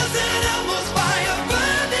 I can feel St. Elmo's Fire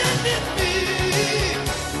burning in me.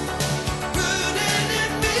 Burning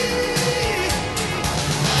in me.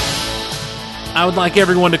 I would like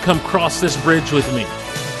everyone to come cross this bridge with me.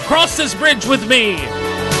 Cross this bridge with me! Just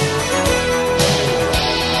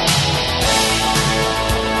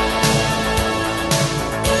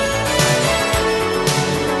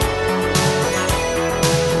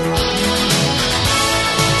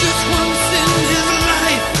once in his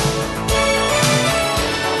life,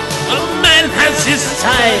 a man has his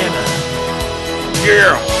time.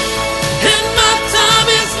 Yeah! And my time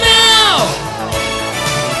is now!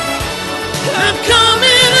 I'm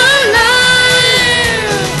coming alive!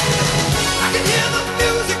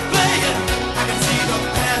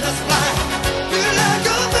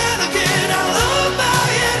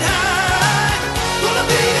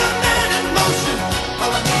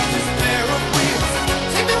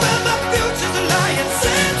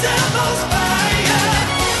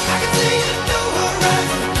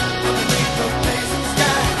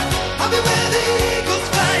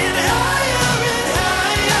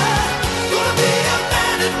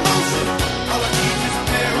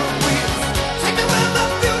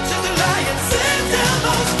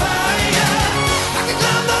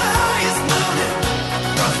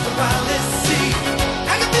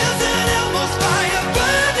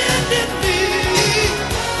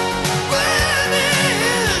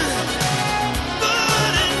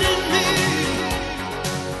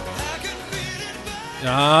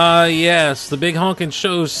 Yes, the Big Honkin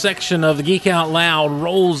Show section of the Geek Out Loud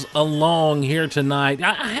rolls along here tonight.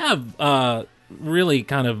 I have really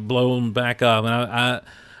kind of blown back up, and I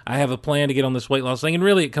have a plan to get on this weight loss thing, and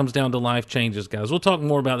really it comes down to life changes, guys. We'll talk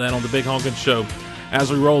more about that on the Big Honkin Show as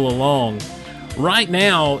we roll along. Right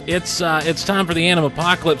now, it's time for the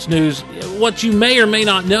Animapocalypse news. What you may or may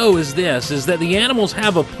not know is that the animals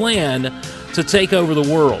have a plan to take over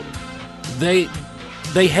the world. They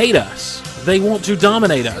hate us. They want to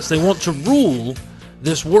dominate us. They want to rule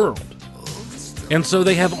this world. And so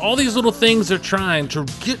they have all these little things they're trying to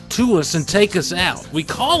get to us and take us out. We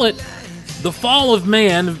call it the fall of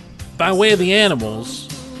man by way of the animals.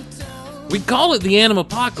 We call it the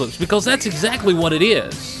Animapocalypse because that's exactly what it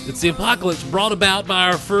is. It's the apocalypse brought about by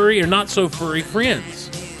our furry or not so furry friends.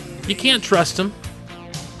 You can't trust them.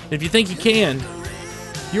 If you think you can,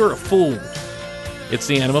 you're a fool. It's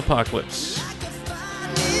the Animapocalypse.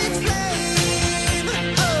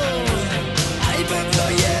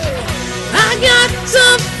 I got to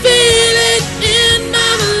feel it in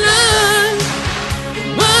my blood.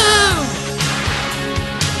 Whoa.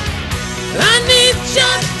 I need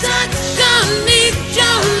your touch, I need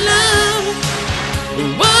your love.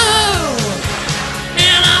 Whoa.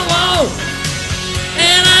 And I want,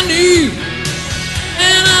 and I need,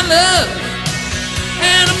 and I love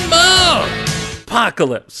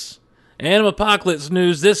Animapocalypse. Animapocalypse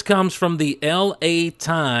news. This comes from the L.A.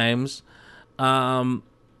 Times. Dateline,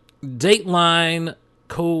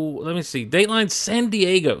 Dateline San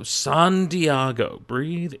Diego.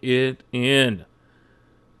 Breathe it in.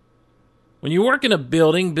 When you work in a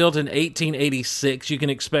building built in 1886, you can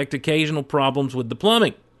expect occasional problems with the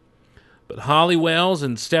plumbing. But Holly Wells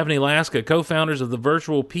and Stephanie Laska, co-founders of the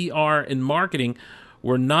virtual PR and marketing,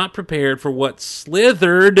 were not prepared for what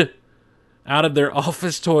slithered out of their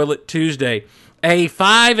office toilet Tuesday. A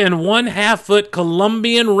 5 1/2 foot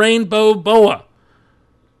Colombian rainbow boa.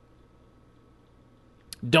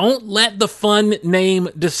 Don't let the fun name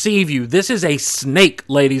deceive you. This is a snake,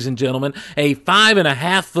 ladies and gentlemen. A 5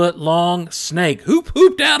 1/2 foot long snake.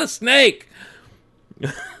 Hooped out a snake.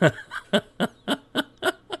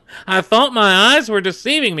 I thought my eyes were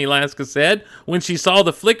deceiving me, Laska said, when she saw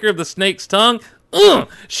the flicker of the snake's tongue.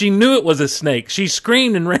 She knew it was a snake. She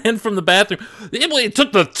screamed and ran from the bathroom. It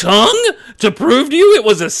took the tongue to prove to you it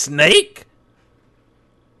was a snake?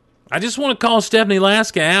 I just want to call Stephanie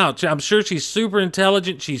Laska out. I'm sure she's super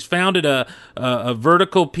intelligent. She's founded a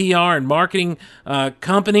vertical PR and marketing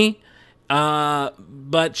company,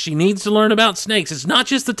 but she needs to learn about snakes. It's not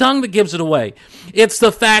just the tongue that gives it away. It's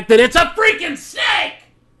the fact that it's a freaking snake!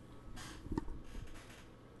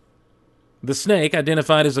 The snake,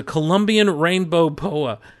 identified as a Colombian rainbow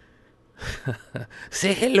boa,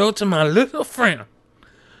 say hello to my little friend,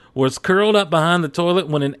 was curled up behind the toilet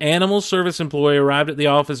when an animal service employee arrived at the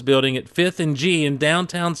office building at 5th and G in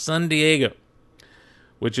downtown San Diego,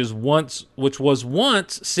 which was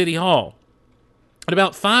once City Hall. At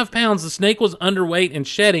about 5 pounds, the snake was underweight and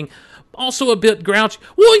shedding, also a bit grouchy.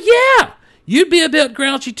 Well, yeah, you'd be a bit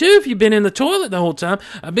grouchy too if you'd been in the toilet the whole time.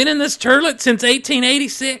 I've been in this toilet since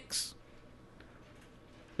 1886.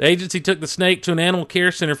 The agency took the snake to an animal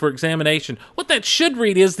care center for examination. What that should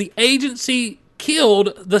read is the agency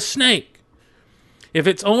killed the snake. If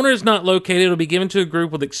its owner is not located, it will be given to a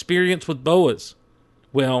group with experience with boas.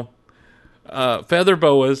 Well, feather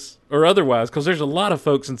boas or otherwise, because there's a lot of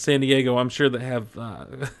folks in San Diego, I'm sure, that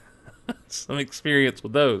have some experience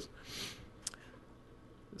with those.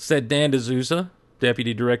 Said Dan D'Souza,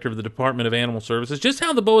 Deputy Director of the Department of Animal Services. Just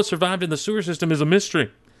how the boa survived in the sewer system is a mystery.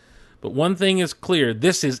 But one thing is clear,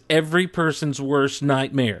 this is every person's worst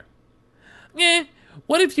nightmare.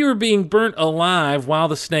 What if you were being burnt alive while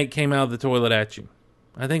the snake came out of the toilet at you?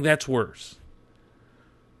 I think that's worse.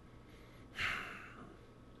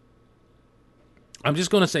 I'm just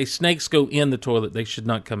going to say snakes go in the toilet. They should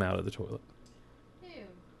not come out of the toilet. Ew.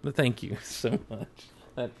 But thank you so much.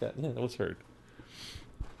 That was heard.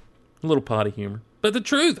 A little potty humor. But the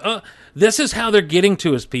truth, this is how they're getting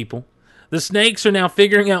to us, people. The snakes are now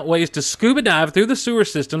figuring out ways to scuba dive through the sewer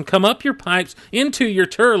system, come up your pipes, into your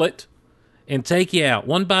toilet, and take you out.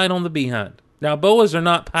 One bite on the behind. Now, boas are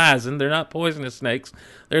not poison. They're not poisonous snakes.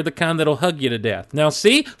 They're the kind that'll hug you to death. Now,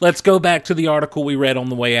 see? Let's go back to the article we read on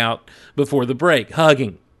the way out before the break.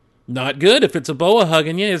 Hugging. Not good if it's a boa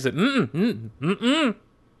hugging you, is it?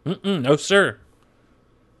 No, sir.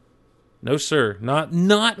 No, sir.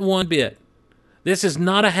 Not one bit. This is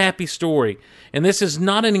not a happy story, and this is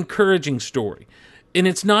not an encouraging story. And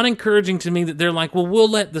it's not encouraging to me that they're like, well, we'll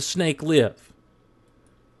let the snake live.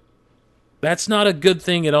 That's not a good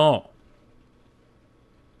thing at all,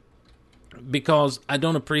 because I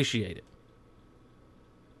don't appreciate it.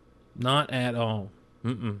 Not at all.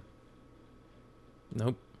 Nope.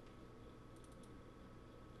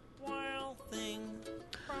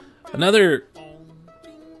 Another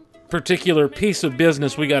particular piece of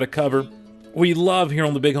business we got to cover. We love here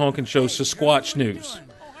on the Big Honkin Show Sasquatch news.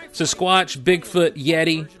 Sasquatch, Bigfoot,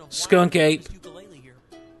 Yeti, Skunk Ape.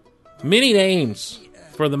 Many names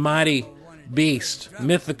for the mighty beast.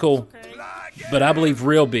 Mythical, but I believe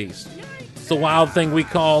real beast. It's the wild thing we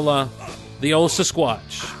call the old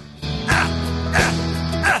Sasquatch.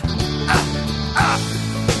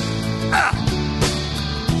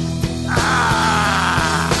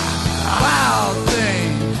 Wild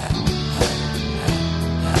thing.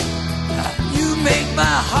 You make my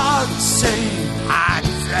heart sing. I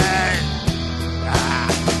say,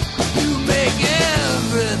 you make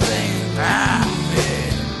everything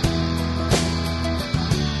happy.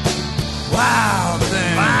 Wild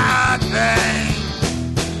thing. Wild thing.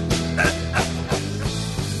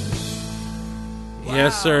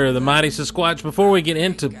 Yes, sir. The mighty Sasquatch. Before we get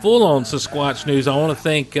into full-on Sasquatch news, I want to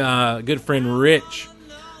thank good friend Rich,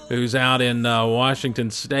 who's out in Washington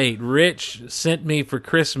State. Rich sent me for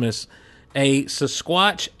Christmas a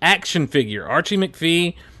Sasquatch action figure. Archie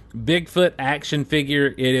McPhee, Bigfoot action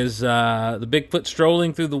figure. It is the Bigfoot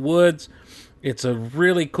strolling through the woods. It's a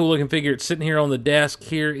really cool looking figure. It's sitting here on the desk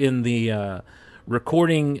here in the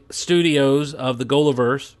recording studios of the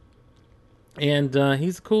Golaverse. And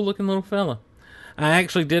he's a cool-looking little fella. I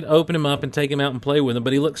actually did open him up and take him out and play with him,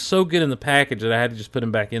 but he looks so good in the package that I had to just put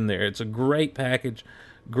him back in there. It's a great package,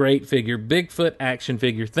 great figure, Bigfoot action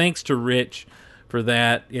figure. Thanks to Rich for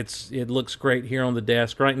that. It looks great here on the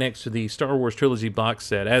desk, right next to the Star Wars Trilogy box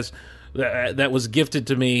set, as that was gifted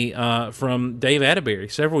to me from Dave Atterbury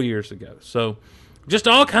several years ago. So, just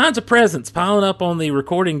all kinds of presents piling up on the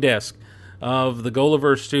recording desk of the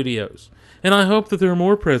Golaverse Studios. And I hope that there are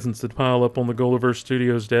more presents that pile up on the Golaverse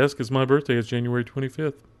Studios desk, as my birthday is January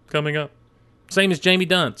 25th, coming up. Same as Jamie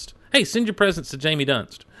Dunst. Hey, send your presents to Jamie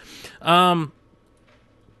Dunst.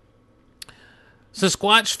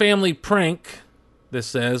 Sasquatch family prank, this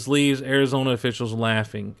says, leaves Arizona officials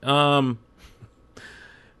laughing.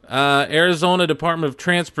 Arizona Department of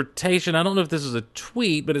Transportation, I don't know if this is a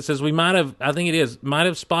tweet, but it says might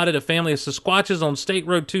have spotted a family of Sasquatches on State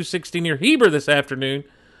Road 260 near Heber this afternoon.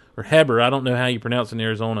 Or Heber, I don't know how you pronounce it in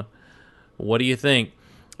Arizona. What do you think?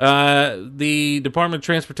 The Department of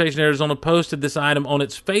Transportation Arizona posted this item on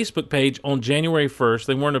its Facebook page on January 1st.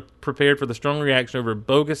 They weren't prepared for the strong reaction over a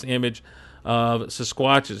bogus image of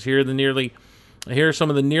Sasquatches. Here are some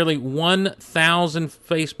of the nearly 1,000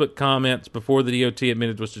 Facebook comments before the DOT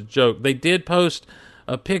admitted it was a joke. They did post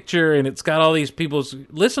a picture, and it's got all these people's...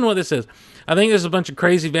 Listen to what this says. I think there's a bunch of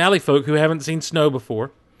crazy valley folk who haven't seen snow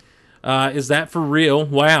before. Is that for real?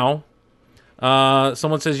 Wow.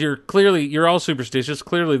 Someone says, you're all superstitious.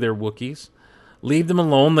 Clearly they're Wookiees. Leave them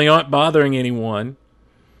alone. They aren't bothering anyone.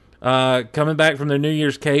 Coming back from their New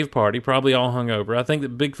Year's cave party, probably all hungover. I think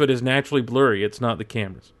that Bigfoot is naturally blurry. It's not the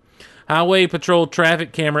cameras. Highway Patrol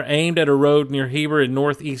traffic camera aimed at a road near Heber in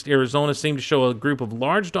northeast Arizona seemed to show a group of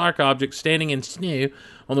large dark objects standing in snow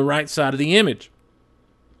on the right side of the image.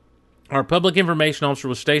 Our public information officer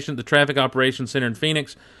was stationed at the Traffic Operations Center in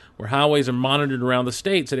Phoenix, where highways are monitored around the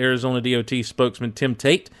state, said Arizona DOT spokesman Tim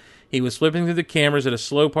Tate. He was flipping through the cameras at a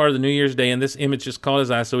slow part of the New Year's Day, and this image just caught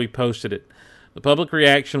his eye, so he posted it. The public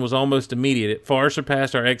reaction was almost immediate. It far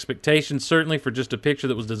surpassed our expectations, certainly for just a picture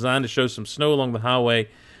that was designed to show some snow along the highway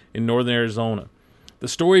in northern Arizona. The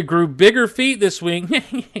story grew bigger feet this week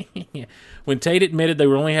when Tate admitted they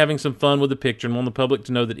were only having some fun with the picture and wanted the public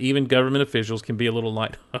to know that even government officials can be a little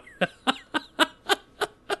lighthearted.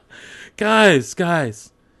 Guys,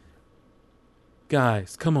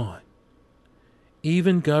 come on.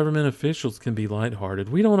 Even government officials can be lighthearted.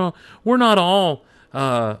 We're not all,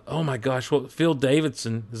 oh my gosh, Phil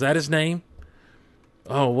Davidson, is that his name?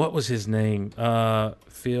 Oh, what was his name?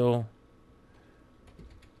 Phil.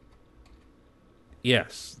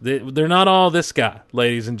 Yes, they're not all this guy,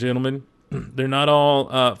 ladies and gentlemen. They're not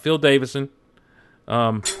all Phil Davison.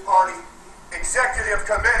 Party Executive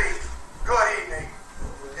Committee, good evening.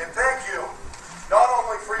 And thank you, not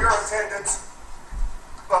only for your attendance,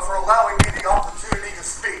 but for allowing me the opportunity to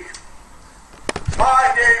speak.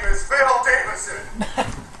 My name is Phil Davison,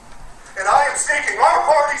 and I am seeking our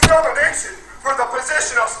party's nomination for the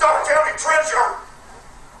position of Stark County Treasurer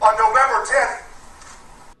on November 10th.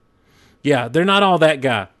 Yeah, they're not all that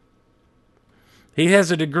guy. He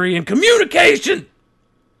has a degree in communication.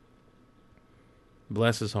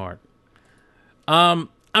 Bless his heart. I'm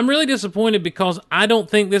really disappointed because I don't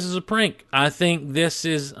think this is a prank. I think this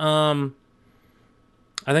is real,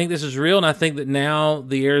 and I think that now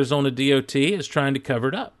the Arizona DOT is trying to cover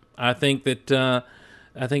it up. I think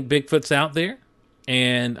Bigfoot's out there,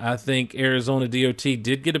 and I think Arizona DOT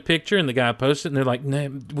did get a picture, and the guy posted it, and they're like,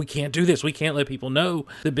 no, we can't do this. We can't let people know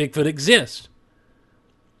that Bigfoot exists.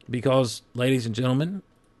 Because, ladies and gentlemen,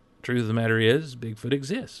 truth of the matter is, Bigfoot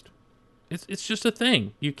exists. It's just a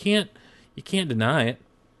thing. You can't deny it.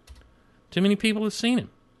 Too many people have seen him.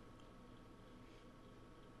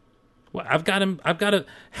 Well, I've got a.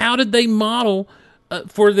 How did they model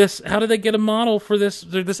for this? How did they get a model for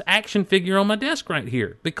this action figure on my desk right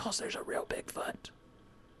here? Because there's a real Bigfoot.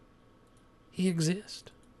 He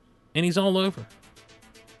exists, and he's all over.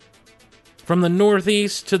 From the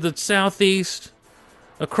northeast to the southeast,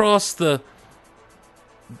 across the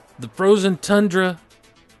frozen tundra,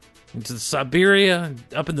 into Siberia,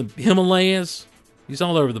 up in the Himalayas, he's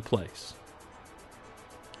all over the place.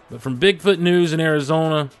 But from Bigfoot news in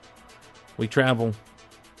Arizona, we travel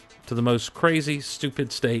to the most crazy,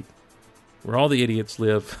 stupid state where all the idiots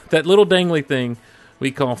live. That little dangly thing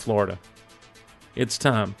we call Florida. It's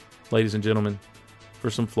time, ladies and gentlemen, for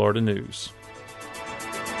some Florida news.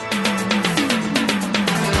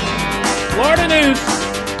 Florida news.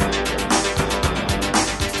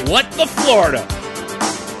 What the Florida?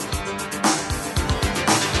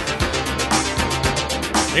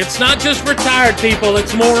 It's not just retired people,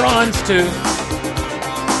 it's morons too.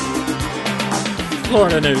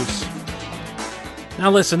 Florida news.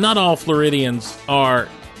 Now listen, not all Floridians are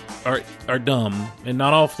dumb, and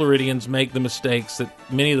not all Floridians make the mistakes that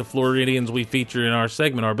many of the Floridians we feature in our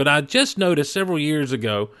segment are. But I just noticed several years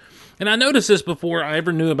ago, and I noticed this before I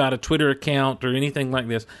ever knew about a Twitter account or anything like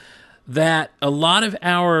this, that a lot of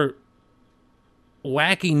our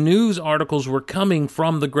wacky news articles were coming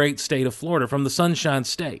from the great state of Florida, from the Sunshine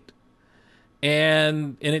State.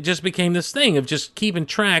 And it just became this thing of just keeping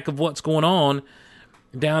track of what's going on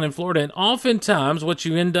down in Florida. And oftentimes what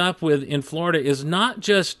you end up with in Florida is not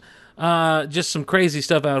just some crazy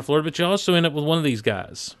stuff out of Florida, but you also end up with one of these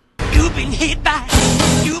guys. You've been hit by,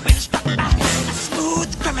 you've been struck by a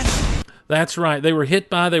smooth criminal. That's right. They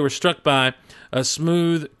were struck by a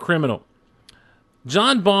smooth criminal.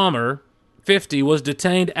 John Balmer, 50, was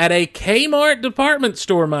detained at a Kmart department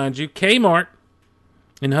store, mind you, Kmart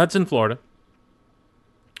in Hudson, Florida,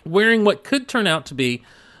 wearing what could turn out to be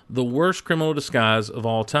the worst criminal disguise of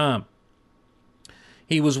all time.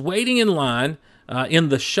 He was waiting in line in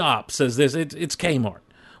the shop, says this, it's Kmart,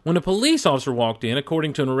 when a police officer walked in,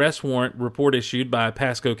 according to an arrest warrant report issued by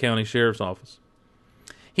Pasco County Sheriff's Office.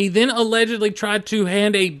 He then allegedly tried to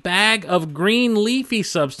hand a bag of green leafy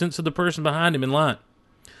substance to the person behind him in line.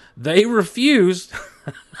 They refused.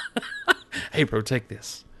 Hey, bro, take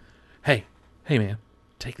this. Hey, man,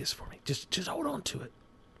 take this for me. Just hold on to it.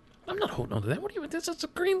 I'm not holding on to that. What do you? This is a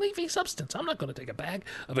green leafy substance. I'm not going to take a bag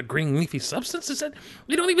of a green leafy substance. It said,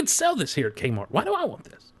 we don't even sell this here at Kmart. Why do I want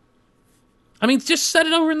this? I mean, just set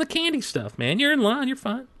it over in the candy stuff, man. You're in line. You're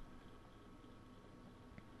fine.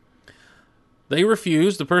 They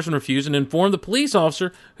refused. The person refused and informed the police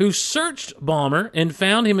officer who searched Balmer and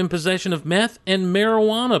found him in possession of meth and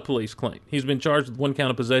marijuana, police claim. He's been charged with one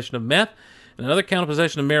count of possession of meth and another count of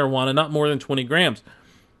possession of marijuana, not more than 20 grams.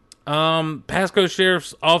 Pasco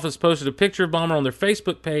Sheriff's Office posted a picture of Balmer on their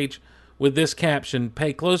Facebook page with this caption,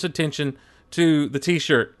 pay close attention to the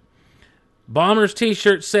t-shirt. Balmer's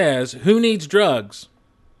t-shirt says, who needs drugs?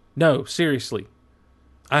 No, seriously,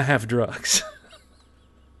 I have drugs.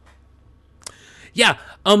 Yeah,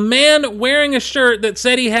 a man wearing a shirt that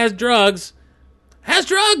said he has drugs.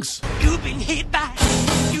 You've been hit by,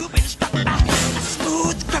 you've been struck by a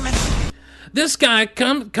smooth criminal. This guy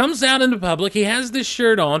comes out into public. He has this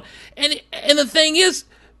shirt on, and the thing is,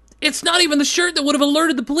 it's not even the shirt that would have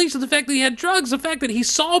alerted the police of the fact that he had drugs. The fact that he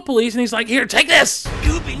saw police and he's like, "Here, take this."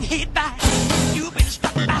 You've been hit by, you've been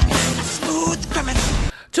struck by a smooth criminal.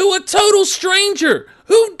 To a total stranger.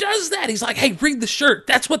 Who does that? He's like, "Hey, read the shirt.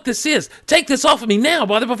 That's what this is. Take this off of me now,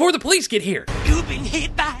 before the police get here." You've been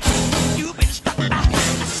hit by, you've been struck by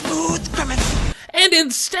a smooth criminal. And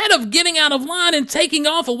instead of getting out of line and taking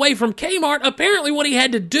off away from Kmart, apparently what he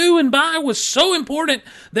had to do and buy was so important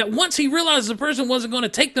that once he realized the person wasn't going to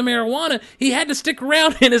take the marijuana, he had to stick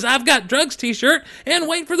around in his I've Got Drugs t-shirt and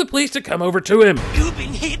wait for the police to come over to him. You've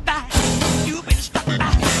been hit by, you've been struck by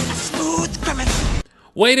a smooth criminal.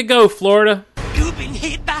 Way to go, Florida. You've been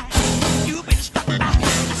hit by, you've been struck by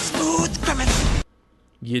a smooth criminal.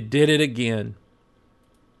 You did it again.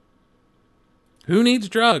 Who needs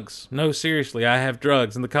drugs? No, seriously, I have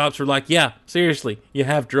drugs. And the cops were like, yeah, seriously, you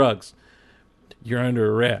have drugs. You're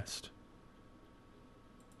under arrest.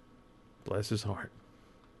 Bless his heart.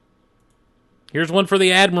 Here's one for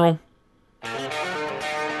the Admiral.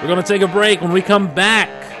 We're going to take a break. When we come back,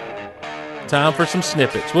 time for some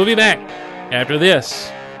snippets. We'll be back after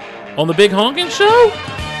this on the Big Honkin Show.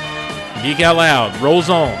 Geek Out Loud rolls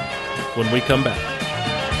on when we come back.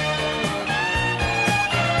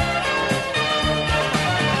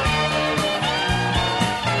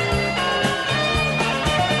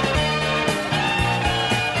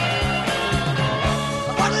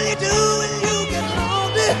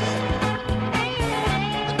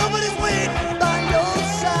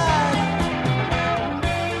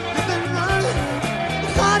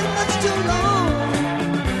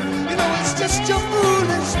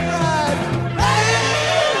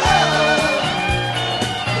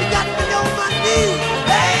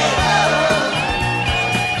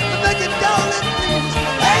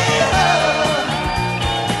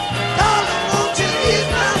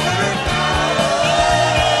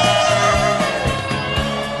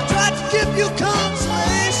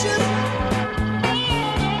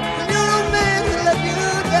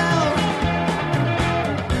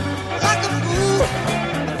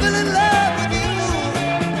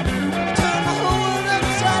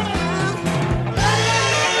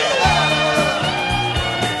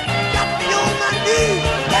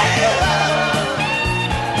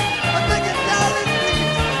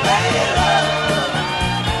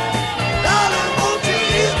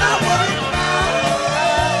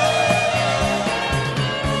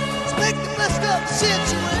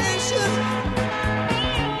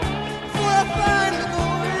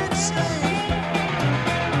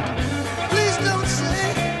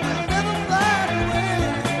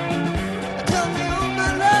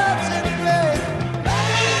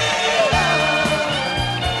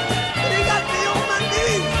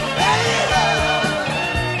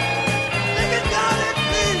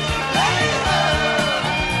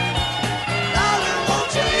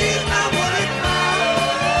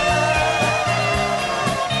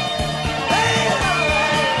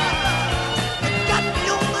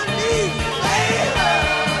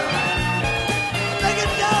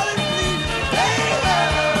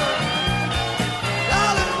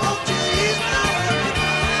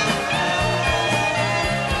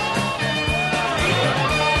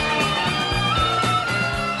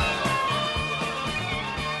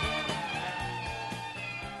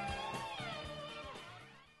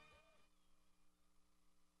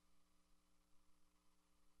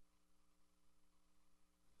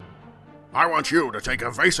 I want you to take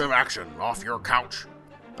evasive action off your couch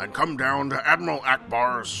and come down to Admiral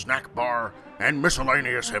Akbar's Snack Bar and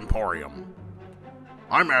Miscellaneous Emporium.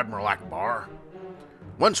 I'm Admiral Akbar.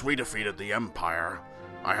 Once we defeated the Empire,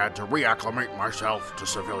 I had to reacclimate myself to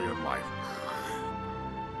civilian life.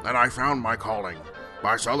 And I found my calling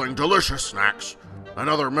by selling delicious snacks and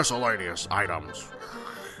other miscellaneous items.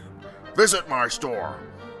 Visit my store,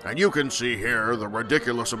 and you can see here the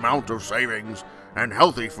ridiculous amount of savings and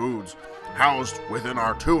healthy foods housed within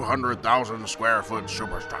our 200,000 square foot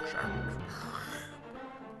superstructure.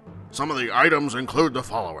 Some of the items include the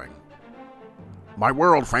following. My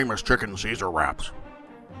world-famous chicken Caesar wraps.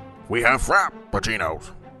 We have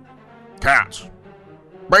frappuccinos, cats,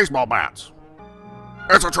 baseball bats.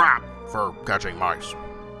 It's a trap for catching mice.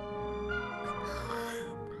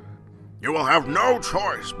 You will have no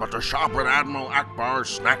choice but to shop at Admiral Akbar's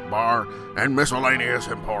Snack Bar and Miscellaneous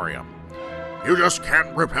Emporium. You just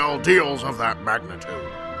can't repel deals of that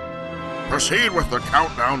magnitude. Proceed with the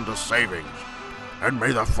countdown to savings, and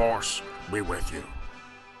may the Force be with you.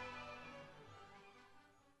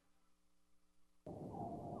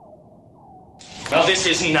 Well, this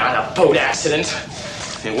is not a boat accident.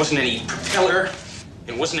 It wasn't any propeller.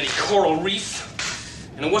 It wasn't any coral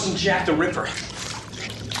reef. And it wasn't Jack the Ripper.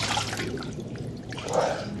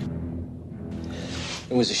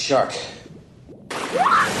 It was a shark.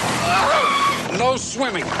 No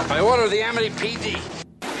swimming. By order of the Amity PD.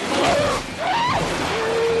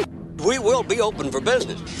 We will be open for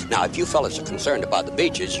business. Now, if you fellas are concerned about the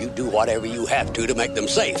beaches, you do whatever you have to make them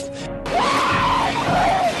safe.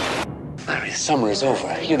 Larry, summer is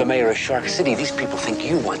over. You're the mayor of Shark City. These people think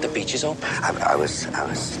you want the beaches open. I was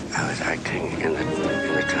acting in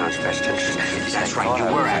the town's best interest. That's right, you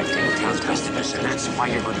were acting in the town's best interest, and that's why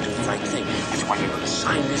you're going to do the right thing. That's why you're going to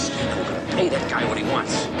sign this, and we're going to pay that guy what he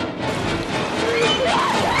wants.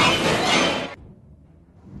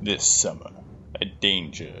 This summer, a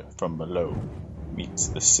danger from below meets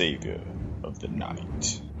the savior of the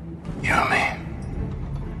night. You and me,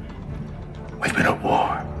 we've been at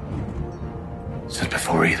war since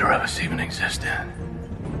before either of us even existed.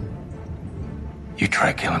 You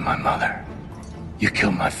tried killing my mother. You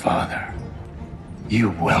killed my father. You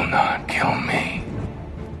will not kill me.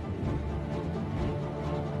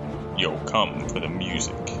 You'll come for the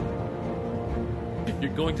music.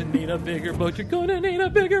 You're going to need a bigger boat. You're going to need a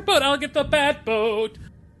bigger boat. I'll get the bad boat.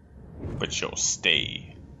 But you'll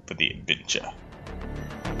stay for the adventure.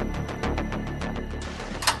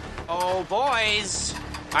 Oh, boys.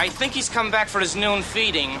 I think he's come back for his noon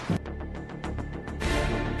feeding.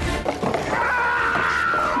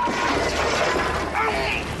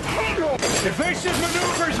 Evasive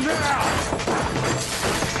maneuvers now!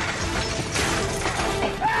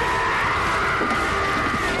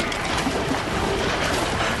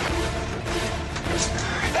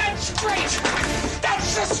 That's great!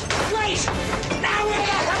 That's just great! Now where the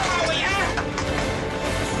hell are we, huh?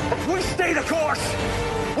 We stay the course!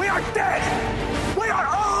 We are dead! We are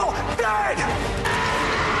all dead!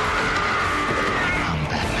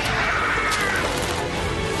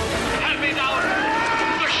 Hand me down!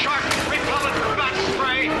 The shark repellent bat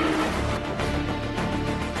spray!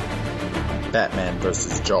 Batman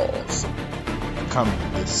vs. Jaws. Come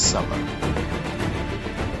this summer.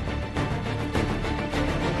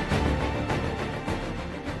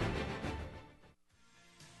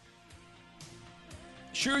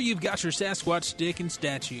 Sure, you've got your Sasquatch stick and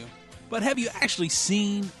statue, but have you actually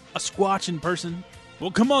seen a Squatch in person?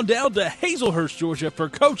 Well, come on down to Hazelhurst, Georgia for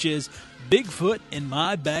Coach's Bigfoot in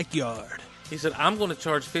My Backyard. He said, I'm going to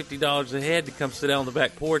charge $50 a head to come sit down on the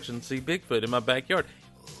back porch and see Bigfoot in my backyard.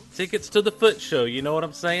 Tickets to the foot show, you know what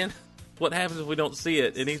I'm saying? What happens if we don't see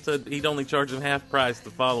it? And he said he'd only charge him half price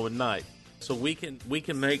the following night. So we can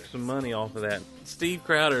make some money off of that. Steve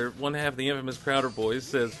Crowder, one half of the infamous Crowder Boys,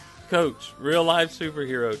 says, Coach, real life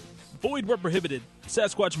superhero. Void where prohibited.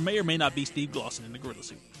 Sasquatch may or may not be Steve Glosson in the gorilla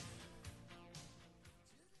suit.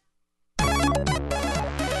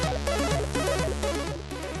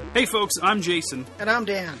 Hey folks, I'm Jason. And I'm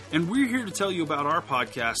Dan. And we're here to tell you about our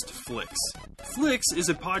podcast, Flicks. Flicks is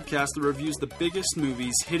a podcast that reviews the biggest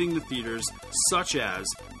movies hitting the theaters, such as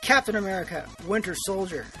Captain America, Winter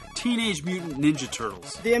Soldier, Teenage Mutant Ninja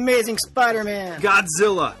Turtles, The Amazing Spider-Man,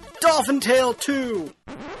 Godzilla, Dolphin Tale 2.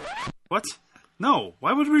 What? No,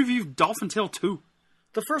 why would we review Dolphin Tale 2?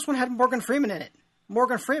 The first one had Morgan Freeman in it.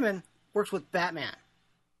 Morgan Freeman works with Batman.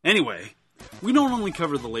 Anyway, we don't only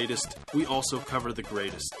cover the latest, we also cover the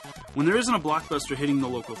greatest. When there isn't a blockbuster hitting the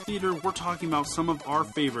local theater, we're talking about some of our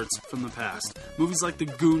favorites from the past. Movies like The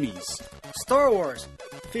Goonies, Star Wars,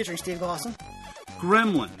 featuring Steve Glosson,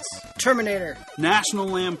 Gremlins, Terminator. National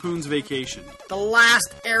Lampoon's Vacation. The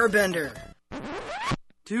Last Airbender.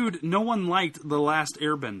 Dude, no one liked The Last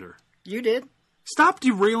Airbender. You did. Stop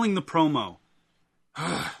derailing the promo.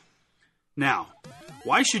 Now,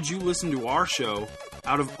 why should you listen to our show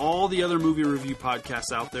out of all the other movie review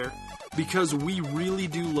podcasts out there? Because we really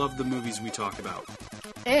do love the movies we talk about.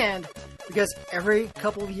 And because every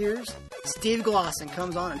couple of years, Steve Glosson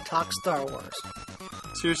comes on and talks Star Wars.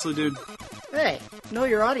 Seriously, dude? Hey, know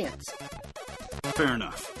your audience. Fair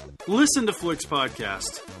enough. Listen to Flick's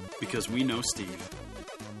podcast, because we know Steve.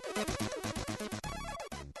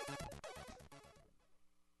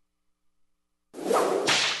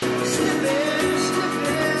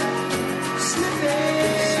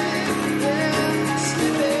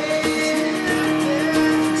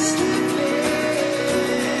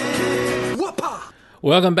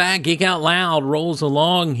 Welcome back. Geek Out Loud rolls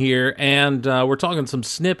along here, and we're talking some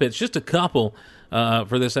snippets, just a couple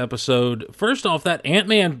for this episode. First off, that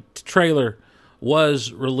Ant-Man trailer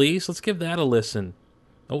was released. Let's give that a listen.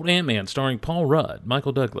 Old Ant-Man, starring Paul Rudd,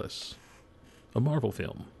 Michael Douglas, a Marvel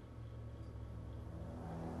film.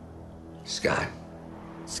 Scott.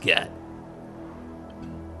 Scott.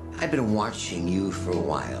 I've been watching you for a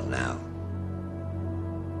while now.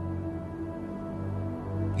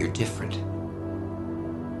 You're different.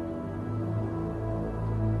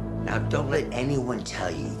 Now, don't let anyone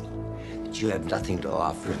tell you that you have nothing to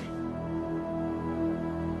offer.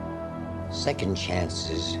 Second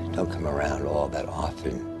chances don't come around all that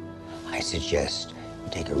often. I suggest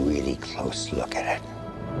you take a really close look at it.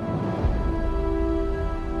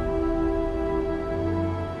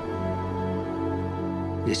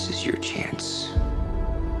 This is your chance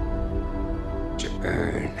to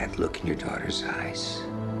earn that look in your daughter's eyes,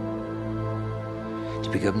 to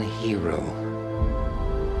become the hero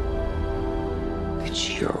that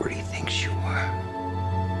she already thinks you are.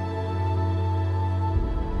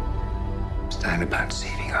 It's not about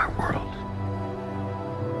saving our world.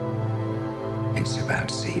 It's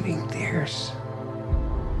about saving theirs.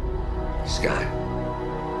 Scott,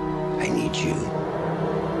 I need you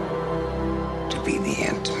to be the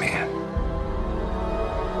Ant-Man.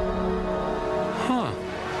 Huh.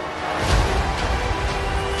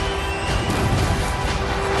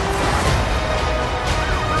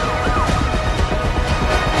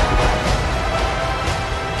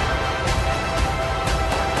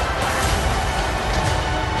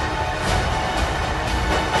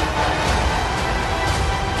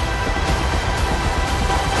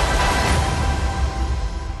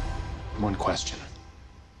 One question.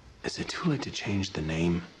 Is it too late to change the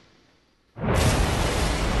name?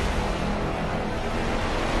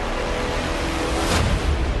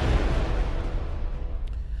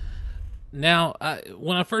 Now,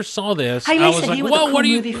 when I first saw this, Hey, I listen, was like, you were the "Whoa, cool what are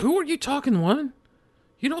you? movie- Who are you talking, woman?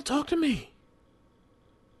 You don't talk to me.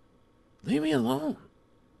 Leave me alone."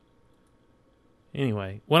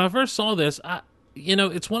 Anyway, when I first saw this,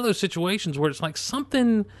 it's one of those situations where it's like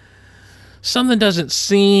something doesn't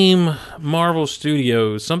seem Marvel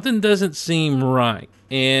Studios. Something doesn't seem right,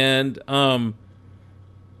 and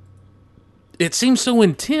it seems so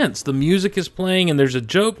intense. The music is playing, and there's a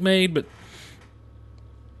joke made, but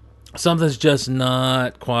something's just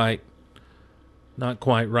not quite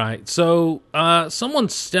right. So someone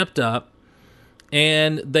stepped up,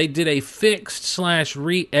 and they did a fixed /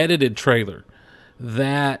 re-edited trailer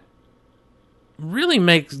that really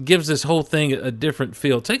gives this whole thing a different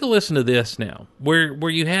feel. Take a listen to this now, where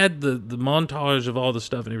you had the montage of all the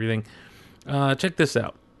stuff and everything. Check this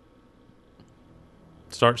out.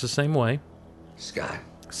 Starts the same way. Scott.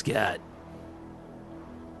 Scott.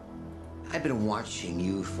 I've been watching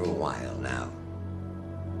you for a while now.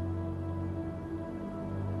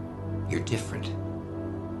 You're different.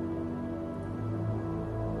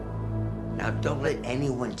 Now, don't let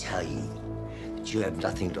anyone tell you that you have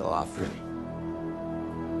nothing to offer.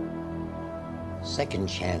 Second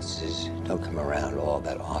chances don't come around all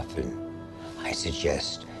that often. I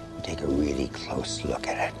suggest you take a really close look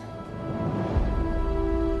at it.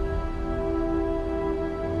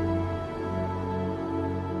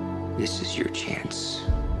 This is your chance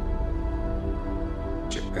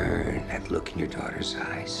to earn that look in your daughter's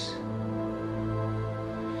eyes,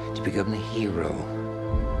 to become the hero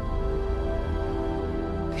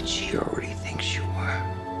that she already thinks you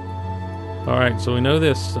are. All right, so we know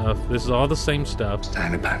this stuff. This is all the same stuff. It's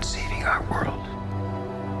not about saving our world.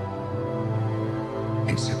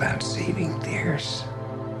 It's about saving theirs.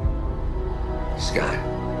 Scott.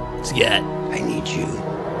 Scott. I need you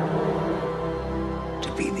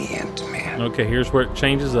to be the Ant-Man. Okay, here's where it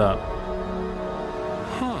changes up.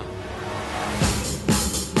 Huh.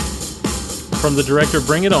 from the director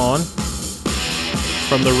Bring It On,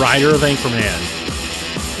 from the writer of Anchorman,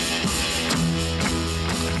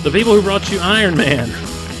 the people who brought you Iron Man.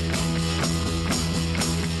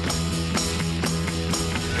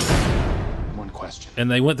 One question.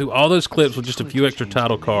 And they went through all those clips with just a few extra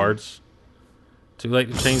title cards. Too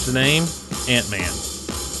late to change the name? Ant-Man.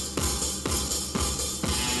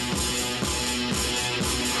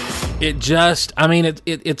 It just, I mean,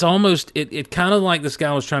 it's almost, it kind of like this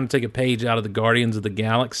guy was trying to take a page out of the Guardians of the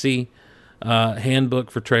Galaxy handbook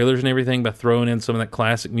for trailers and everything by throwing in some of that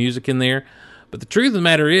classic music in there. But the truth of the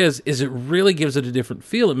matter is it really gives it a different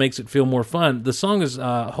feel. It makes it feel more fun. The song is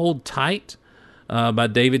Hold Tight by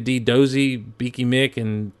David D. Dozy, Beaky Mick,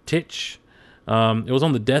 and Titch. It was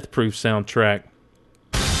on the Death Proof soundtrack.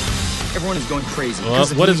 Everyone is going crazy.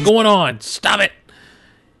 What is going on? Stop it!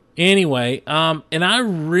 Anyway, and I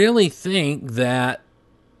really think that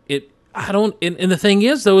and the thing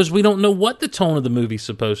is, though, is we don't know what the tone of the movie's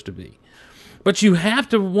supposed to be. But you have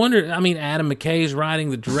to wonder, I mean, Adam McKay's writing,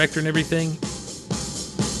 the director and everything.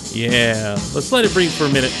 Yeah, let's let it breathe for a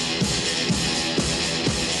minute.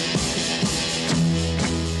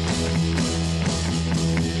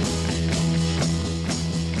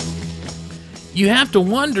 You have to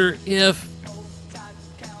wonder if,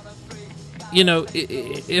 you know,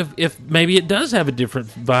 if maybe it does have a different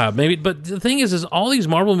vibe. Maybe, but the thing is all these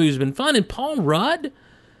Marvel movies have been fun, and Paul Rudd,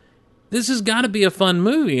 this has got to be a fun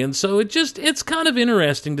movie, and so it's kind of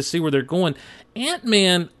interesting to see where they're going.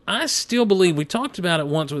 Ant-Man, I still believe, we talked about it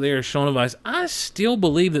once with Eric Schoenweiss, I still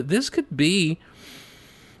believe that this could be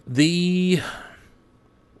the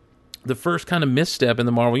first kind of misstep in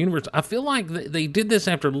the Marvel Universe. I feel like they did this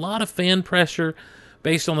after a lot of fan pressure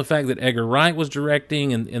based on the fact that Edgar Wright was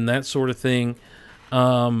directing and that sort of thing.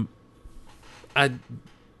 And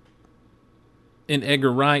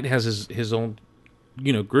Edgar Wright has his own,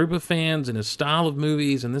 you know, group of fans and his style of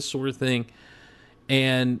movies and this sort of thing.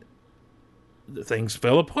 And things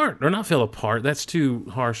fell apart. Or not fell apart, that's too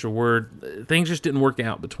harsh a word. Things just didn't work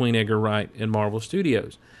out between Edgar Wright and Marvel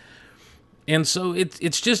Studios. And so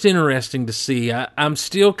it's just interesting to see. I'm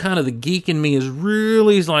still kind of, the geek in me is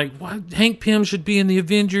really like, why Hank Pym should be in the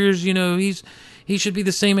Avengers, you know, he should be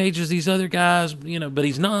the same age as these other guys, you know, but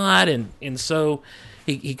he's not, and so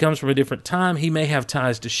he comes from a different time. He may have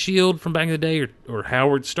ties to S.H.I.E.L.D. from back in the day, or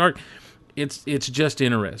Howard Stark. It's just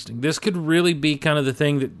interesting. This could really be kind of the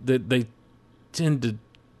thing that they tend to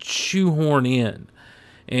shoehorn in,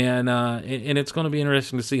 and it's going to be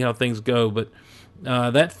interesting to see how things go, but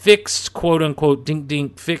that fixed, quote-unquote,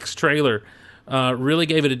 dink-dink fixed trailer really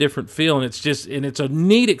gave it a different feel, and it's a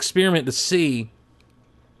neat experiment to see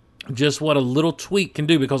just what a little tweak can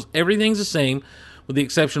do, because everything's the same, with the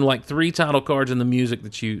exception of like 3 title cards and the music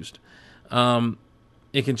that's used.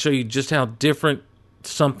 It can show you just how different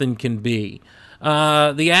something can be.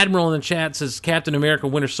 The Admiral in the chat says Captain America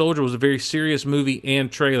Winter Soldier was a very serious movie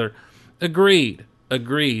and trailer. Agreed.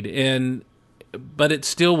 But it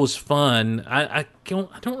still was fun. I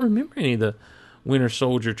don't remember any of the Winter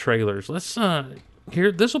Soldier trailers. Let's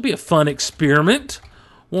this will be a fun experiment,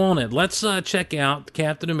 won't it? Let's check out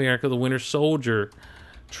Captain America: The Winter Soldier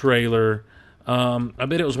trailer. I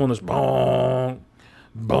bet it was one of those bonk,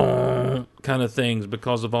 bonk kind of things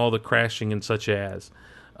because of all the crashing and such as.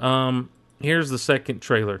 Here's the second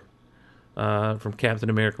trailer from Captain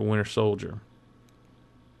America: Winter Soldier.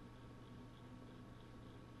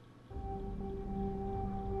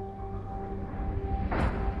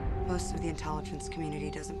 Most of the intelligence community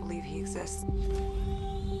doesn't believe he exists.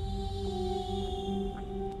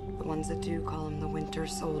 The ones that do call him the Winter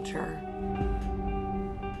Soldier.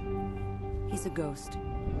 He's a ghost.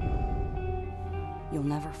 You'll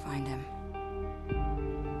never find him.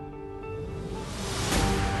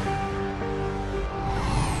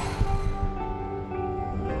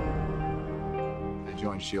 I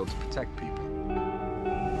joined S.H.I.E.L.D. to protect people.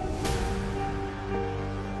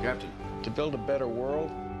 Captain, to build a better world,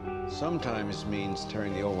 sometimes means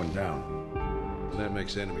tearing the old one down. And that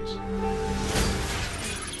makes enemies.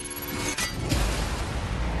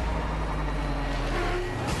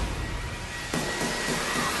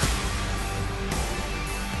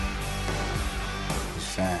 He's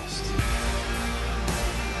fast.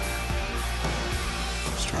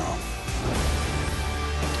 Strong.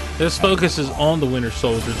 This focuses on the Winter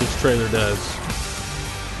Soldier, this trailer does.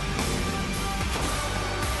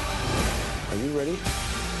 Are you ready?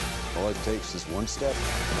 All it takes is one step.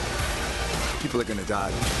 People are gonna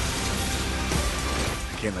die.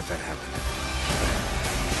 I can't let that happen.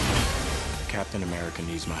 Captain America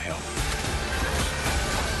needs my help.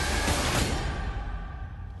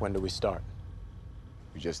 When do we start?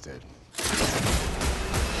 We just did.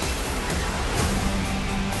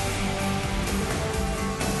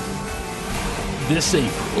 this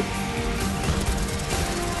April.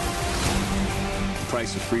 The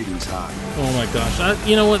price of freedom is high. Oh my gosh.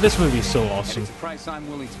 You know what? This movie is so awesome. And it's a price I'm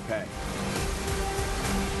willing to pay.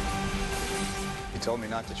 You told me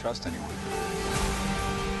not to trust anyone.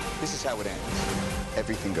 This is how it ends.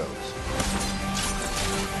 Everything goes.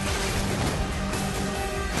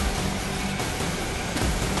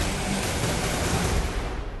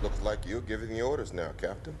 Looks like you're giving the orders now,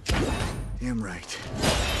 Captain. Damn right.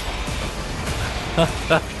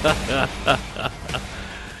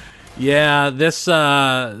 Yeah, this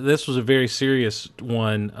was a very serious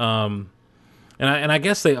one. And I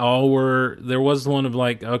guess they all were. There was one of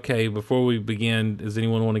like, okay, before we begin, does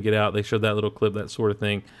anyone want to get out? They showed that little clip, that sort of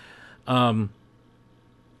thing.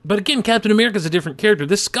 But again, Captain America's a different character.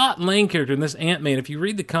 This Scott Lang character and this Ant-Man, if you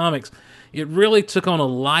read the comics, it really took on a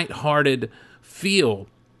lighthearted feel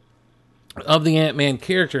of the Ant-Man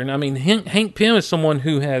character. And I mean, Hank Pym is someone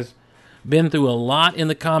who has been through a lot in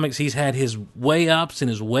the comics. He's had his way ups and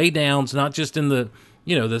his way downs, not just in the,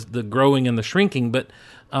 the growing and the shrinking, but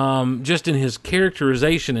just in his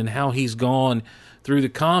characterization and how he's gone through the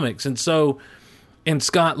comics. And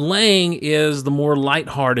Scott Lang is the more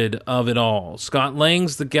lighthearted of it all. Scott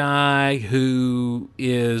Lang's the guy who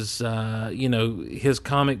is, his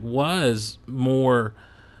comic was more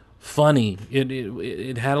funny.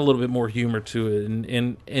 It had a little bit more humor to it,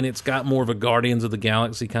 and it's got more of a Guardians of the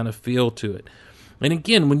Galaxy kind of feel to it. And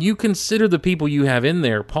again, when you consider the people you have in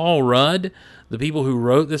there, Paul Rudd, the people who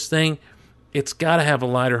wrote this thing, it's got to have a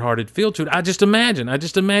lighter-hearted feel to it. I just imagine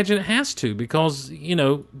it has to, because,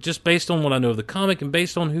 just based on what I know of the comic and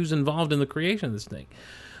based on who's involved in the creation of this thing.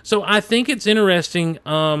 So I think it's interesting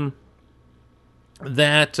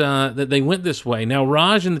that they went this way. Now,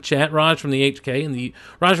 Raj in the chat, Raj from the UK in the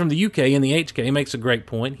HK makes a great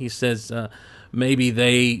point. He says maybe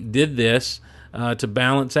they did this to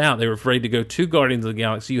balance out. They were afraid to go to Guardians of the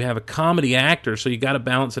Galaxy. You have a comedy actor, so you got to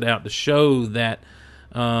balance it out to show that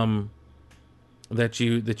that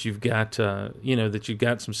you've got that you've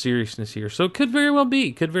got some seriousness here. So it could very well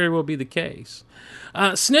be the case.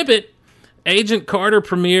 Snippet. Agent Carter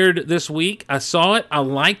premiered this week. I saw it. I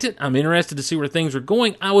liked it. I'm interested to see where things are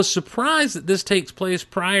going. I was surprised that this takes place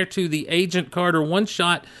prior to the Agent Carter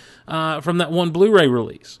one-shot from that one Blu-ray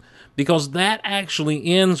release, because that actually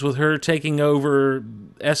ends with her taking over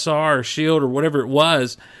SR or S.H.I.E.L.D. or whatever it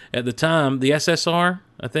was at the time. The SSR,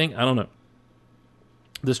 I think? I don't know.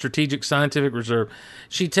 The Strategic Scientific Reserve.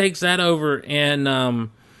 She takes that over, and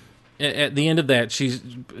at the end of that, she's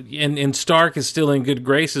and Stark is still in good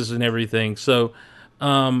graces and everything. So,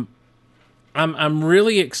 I'm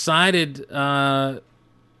really excited.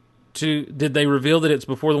 Did they reveal that it's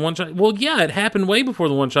before the one shot? Well, yeah, it happened way before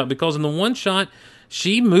the one shot, because in the one shot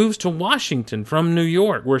she moves to Washington from New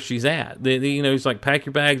York, where she's at. He's like, pack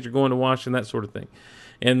your bags, you're going to Washington, that sort of thing.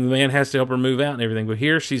 And the man has to help her move out and everything. But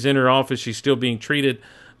here she's in her office, she's still being treated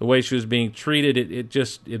the way she was being treated.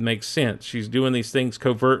 It makes sense. She's doing these things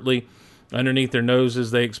covertly underneath their noses.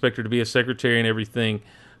 They expect her to be a secretary and everything.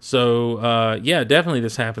 So yeah, definitely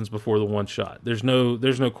this happens before the one shot. There's no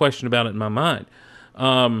question about it in my mind.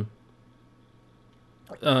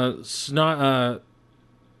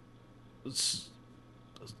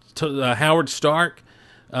 Howard Stark,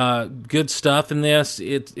 good stuff in this.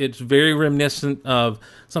 It's very reminiscent of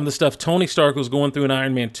some of the stuff Tony Stark was going through in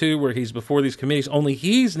Iron Man 2, where he's before these committees, only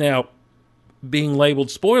he's now being labeled,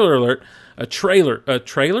 spoiler alert, a traitor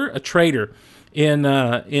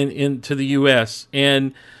into the U.S.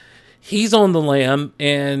 And he's on the lam,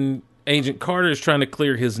 and Agent Carter is trying to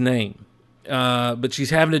clear his name. But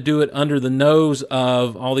she's having to do it under the nose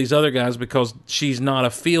of all these other guys, because she's not a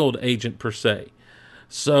field agent per se.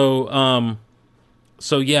 So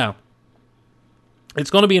yeah, it's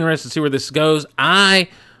going to be interesting to see where this goes. I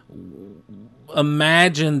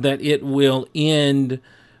imagine that it will end,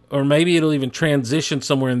 or maybe it'll even transition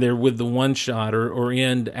somewhere in there with the one shot, or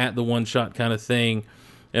end at the one shot kind of thing,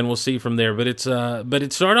 and we'll see from there. But it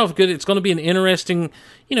started off good. It's going to be an interesting,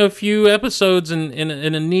 few episodes in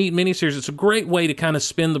a neat miniseries. It's a great way to kind of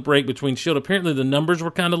spin the break between S.H.I.E.L.D. Apparently the numbers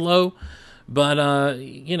were kind of low, but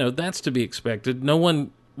that's to be expected. No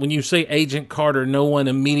one, when you say Agent Carter, no one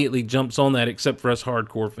immediately jumps on that except for us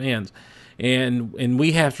hardcore fans. And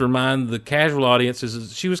we have to remind the casual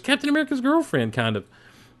audiences she was Captain America's girlfriend, kind of,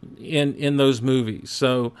 in those movies.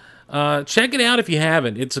 So check it out if you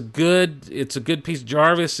haven't. It's a good piece.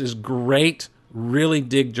 Jarvis is great. Really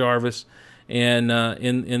dig Jarvis and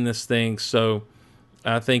in this thing. So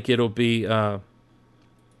I think it'll be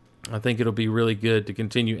really good to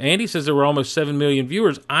continue. Andy says there were almost 7 million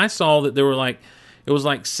viewers. I saw that there were it was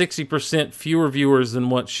like 60% fewer viewers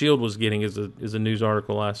than what S.H.I.E.L.D. was getting, is a news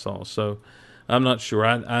article I saw. So I'm not sure.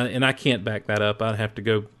 I can't back that up. I'd have to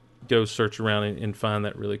go search around and find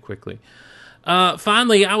that really quickly.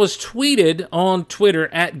 Finally, I was tweeted on Twitter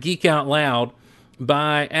at Geek Out Loud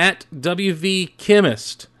by at WV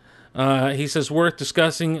Chemist. He says, worth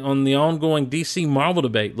discussing on the ongoing DC Marvel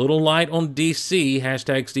debate. Little light on DC,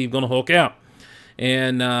 hashtag Steve gonna Hulk out.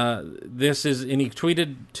 And and he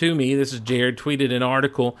tweeted to me, this is Jared, tweeted an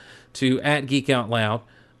article to at Geek Out Loud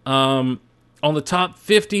on the top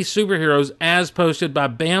 50 superheroes as posted by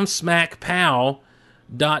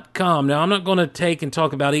BamSmackPow.com. Now, I'm not going to take and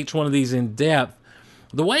talk about each one of these in depth.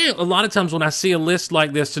 The way a lot of times when I see a list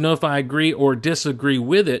like this to know if I agree or disagree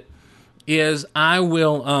with it is I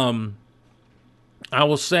will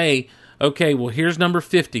say, okay, well, here's number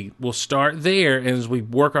 50. We'll start there, and as we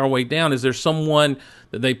work our way down, is there someone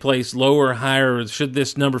that they place lower or higher, or should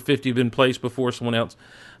this number 50 have been placed before someone else?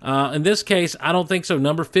 In this case, I don't think so.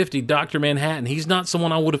 Number 50, Dr. Manhattan. He's not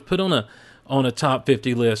someone I would have put on a top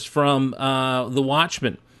 50 list from The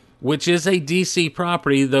Watchmen, which is a DC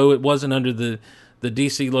property, though it wasn't under the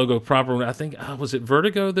DC logo proper. I think, was it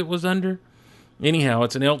Vertigo that was under? Anyhow,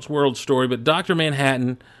 it's an Elseworld story, but Dr.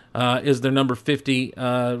 Manhattan is their number 50.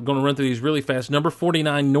 Going to run through these really fast. Number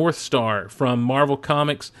 49, North Star from Marvel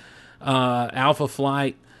Comics, Alpha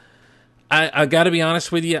Flight. I got to be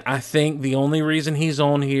honest with you. I think the only reason he's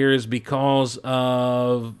on here is because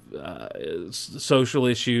of social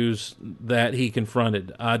issues that he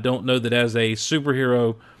confronted. I don't know that as a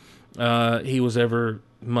superhero he was ever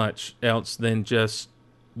much else than just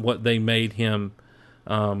what they made him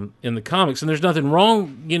in the comics. And there's nothing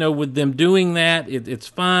wrong, with them doing that. It's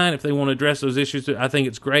fine if they want to address those issues. I think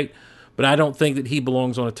it's great. But I don't think that he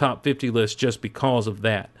belongs on a top 50 list just because of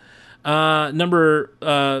that. Number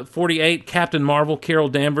 48, Captain Marvel, Carol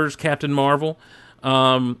Danvers, Captain Marvel.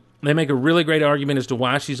 They make a really great argument as to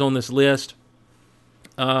why she's on this list.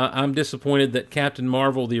 I'm disappointed that Captain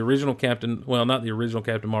Marvel, the original Captain, well, not the original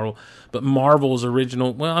Captain Marvel, but Marvel's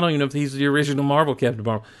original, well, I don't even know if he's the original Marvel Captain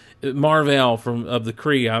Marvel. Marvel of the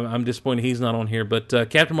Kree, I'm disappointed he's not on here. But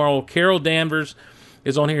Captain Marvel, Carol Danvers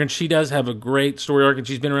is on here, and she does have a great story arc, and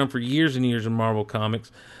she's been around for years and years in Marvel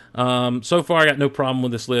Comics. So far, I got no problem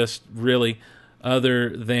with this list, really,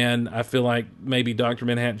 other than I feel like maybe Dr.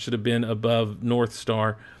 Manhattan should have been above North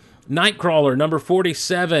Star. Nightcrawler, number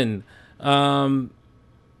 47.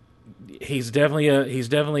 He's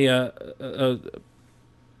definitely a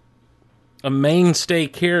mainstay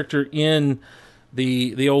character in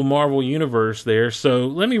the old Marvel universe there. So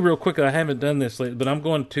let me real quick. I haven't done this lately, but I'm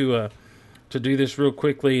going to do this real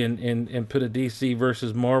quickly and put a DC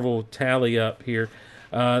versus Marvel tally up here.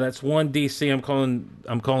 That's one DC. I'm calling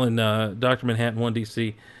Dr. Manhattan one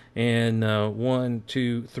DC, and 1,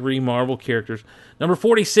 2, 3 Marvel characters. Number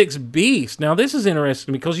 46, Beast. Now this is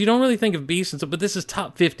interesting because you don't really think of Beast, but this is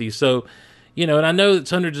top 50. So, and I know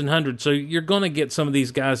it's hundreds and hundreds. So you're going to get some of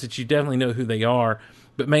these guys that you definitely know who they are,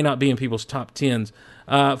 but may not be in people's top 10s.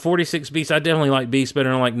 46 Beast. I definitely like Beast better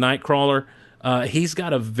than I like Nightcrawler. He's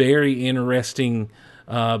got a very interesting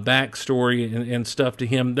backstory and stuff to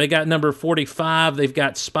him. They got number 45. They've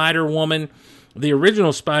got Spider-Woman, the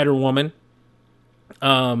original Spider-Woman,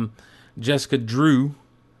 Jessica Drew.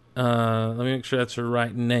 Let me make sure that's her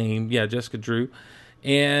right name. Yeah, Jessica Drew.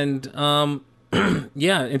 And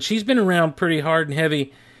yeah, and she's been around pretty hard and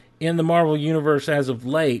heavy in the Marvel Universe as of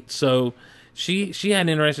late. So she had an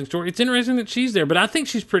interesting story. It's interesting that she's there, but I think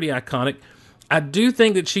she's pretty iconic. I do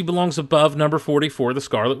think that she belongs above number 44, the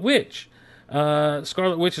Scarlet Witch.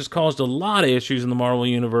 Scarlet Witch has caused a lot of issues in the Marvel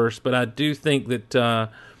Universe, but I do think that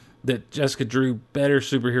that Jessica Drew better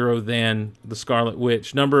superhero than the Scarlet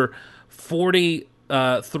Witch. Number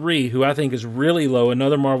 43, who I think is really low,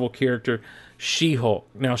 another Marvel character, She-Hulk.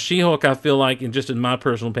 Now, She-Hulk, I feel like, and just in my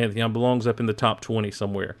personal pantheon, belongs up in the top 20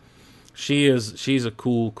 somewhere. She's a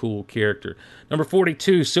cool character. Number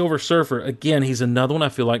 42, Silver Surfer. Again, he's another one I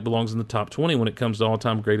feel like belongs in the top 20 when it comes to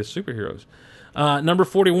all-time greatest superheroes. Number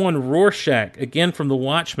 41, Rorschach, again from The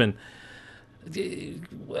Watchmen.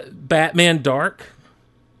 Batman Dark,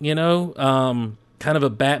 kind of a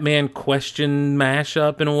Batman question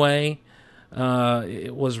mashup in a way.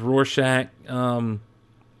 It was Rorschach.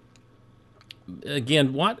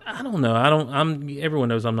 Again, what? I don't know. Everyone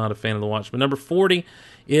knows I'm not a fan of The Watchmen. Number 40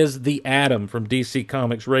 is the Atom from DC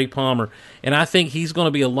Comics, Ray Palmer. And I think he's going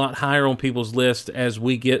to be a lot higher on people's list as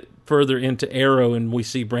we get further into Arrow and we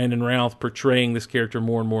see Brandon Routh portraying this character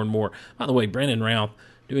more and more and more. By the way, Brandon Routh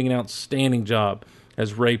doing an outstanding job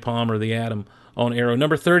as Ray Palmer, the Atom, on Arrow.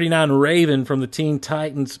 Number 39, Raven from the Teen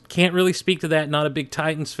Titans. Can't really speak to that. Not a big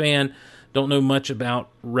Titans fan. Don't know much about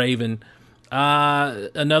Raven.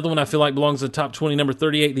 Another one I feel like belongs in the top 20. Number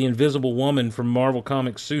 38, the Invisible Woman from Marvel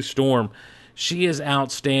Comics, Sue Storm. She is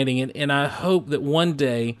outstanding, and I hope that one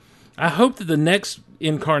day, I hope that the next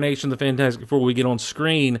incarnation of the Fantastic Four we get on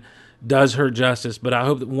screen does her justice, but I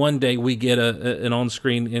hope that one day we get an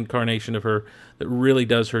on-screen incarnation of her that really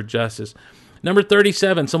does her justice. Number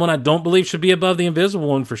 37, someone I don't believe should be above the Invisible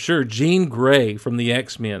One for sure, Jean Grey from the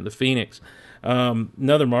X-Men, the Phoenix.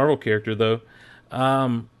 Another Marvel character, though.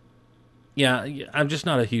 Yeah, I'm just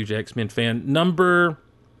not a huge X-Men fan. Number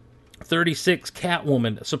 36,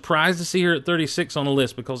 Catwoman. Surprised to see her at 36 on the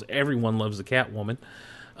list because everyone loves the Catwoman.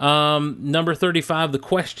 Number 35, The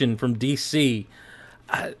Question from DC.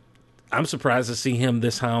 I'm surprised to see him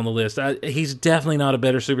this high on the list. He's definitely not a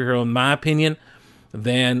better superhero, in my opinion,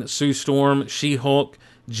 than Sue Storm, She-Hulk,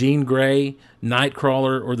 Jean Grey,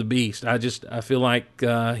 Nightcrawler, or the Beast. I feel like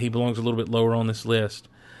he belongs a little bit lower on this list.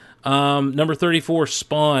 Number 34,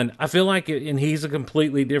 Spawn. I feel like, and he's a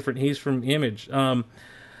completely different, he's from Image.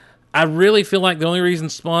 I really feel like the only reason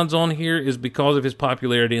Spawn's on here is because of his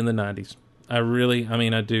popularity in the 90s. I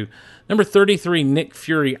do. Number 33, Nick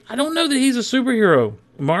Fury. I don't know that he's a superhero,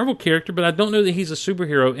 Marvel character, but I don't know that he's a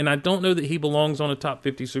superhero, and I don't know that he belongs on a top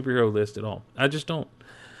 50 superhero list at all. I just don't.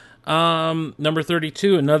 Number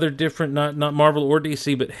 32, another different, not Marvel or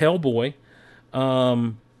DC, but Hellboy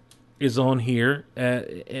is on here,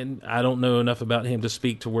 and I don't know enough about him to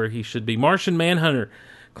speak to where he should be. Martian Manhunter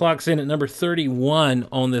clocks in at number 31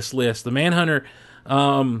 on this list. The Manhunter,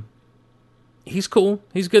 he's cool.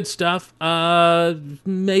 He's good stuff.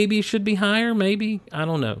 Maybe should be higher. Maybe. I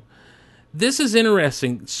don't know. This is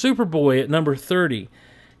interesting. Superboy at number 30.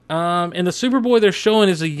 And the Superboy they're showing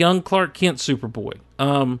is a young Clark Kent Superboy.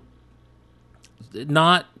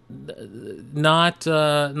 Not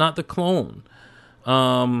the clone.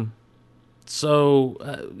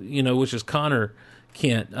 Which is Connor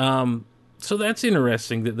Kent. So that's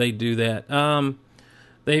interesting that they do that.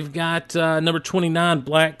 They've got number 29,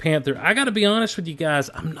 Black Panther. I got to be honest with you guys.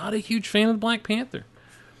 I'm not a huge fan of Black Panther.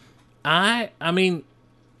 I mean,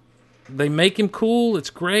 they make him cool. It's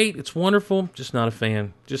great. It's wonderful. Just not a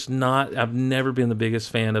fan. I've never been the biggest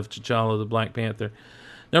fan of T'Challa, the Black Panther.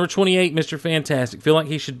 Number 28, Mr. Fantastic. Feel like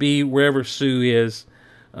he should be wherever Sue is.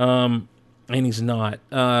 And he's not.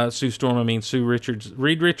 Sue Richards.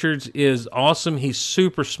 Reed Richards is awesome. He's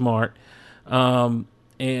super smart. I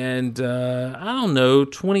don't know,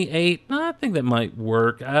 28. I think that might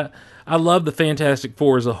work. I love the Fantastic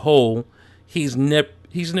Four as a whole. He's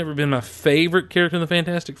never been my favorite character in the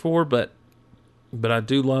Fantastic Four, but I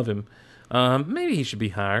do love him. Maybe he should be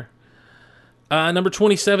higher. Number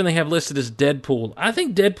 27 they have listed as Deadpool. I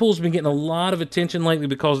think Deadpool's been getting a lot of attention lately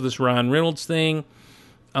because of this Ryan Reynolds thing.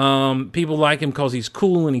 People like him because he's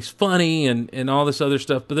cool and he's funny and all this other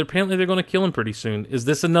stuff, but apparently they're going to kill him pretty soon. Is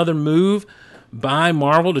this another move by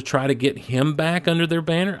Marvel to try to get him back under their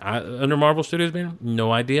banner, under Marvel Studios banner?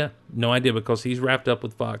 No idea, because he's wrapped up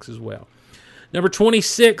with Fox as well. Number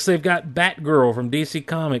 26, they've got Batgirl from DC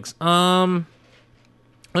Comics. Let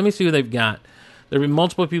me see who they've got. There have been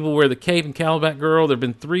multiple people wear the cape and cowl Batgirl. There have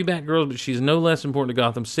been 3 Batgirls, but she's no less important to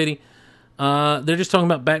Gotham City. They're just talking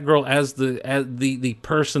about Batgirl as the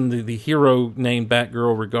person, the hero named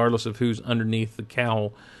Batgirl, regardless of who's underneath the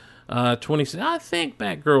cowl. 26. I think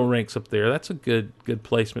Batgirl ranks up there. That's a good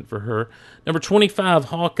placement for her. Number 25,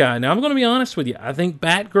 Hawkeye. Now, I'm going to be honest with you. I think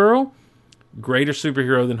Batgirl, greater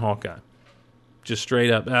superhero than Hawkeye. Just straight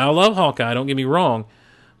up. I love Hawkeye, don't get me wrong,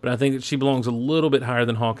 but I think that she belongs a little bit higher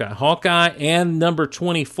than Hawkeye. Hawkeye and number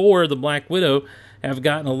 24, the Black Widow, have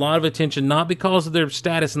gotten a lot of attention, not because of their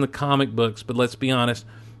status in the comic books, but let's be honest,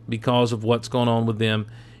 because of what's going on with them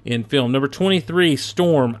in film. Number 23,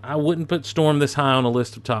 Storm. I wouldn't put Storm this high on a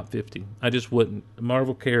list of top 50. I just wouldn't. A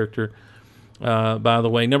Marvel character, by the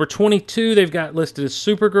way. Number 22, they've got listed as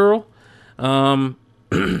Supergirl. I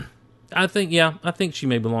think she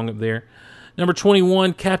may belong up there. Number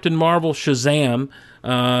 21, Captain Marvel, Shazam.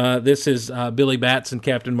 This is Billy Batson,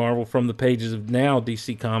 Captain Marvel, from the pages of now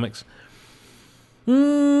DC Comics.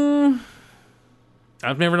 I've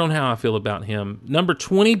never known how I feel about him. Number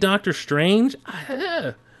 20, Doctor Strange.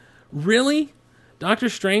 Really? Doctor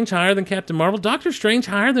Strange higher than Captain Marvel? Doctor Strange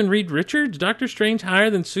higher than Reed Richards? Doctor Strange higher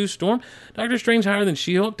than Sue Storm? Doctor Strange higher than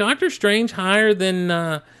She-Hulk? Doctor Strange higher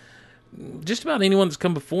than just about anyone that's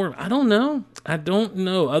come before him? I don't know.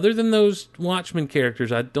 Other than those Watchmen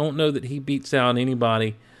characters, I don't know that he beats out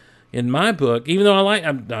anybody in my book, even though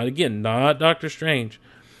I'm not Doctor Strange.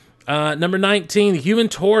 Number 19, the Human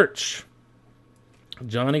Torch.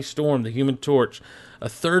 Johnny Storm, the Human Torch. A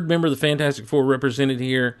third member of the Fantastic Four represented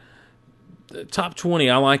here. Top 20,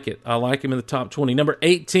 I like it. I like him in the top 20. Number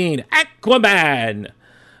 18, Aquaman.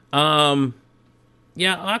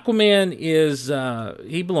 Yeah, Aquaman is,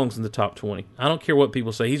 he belongs in the top 20. I don't care what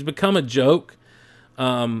people say. He's become a joke,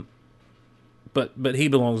 but he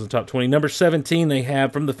belongs in the top 20. Number 17, they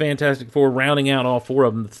have from the Fantastic Four, rounding out all four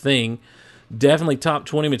of them, The Thing. Definitely top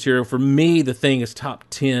 20 material. For me, The Thing is top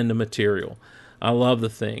 10 material. I love The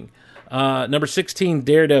Thing. Number 16,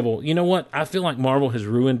 Daredevil. You know what? I feel like Marvel has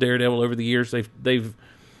ruined Daredevil over the years. They've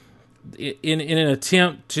in an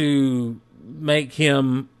attempt to make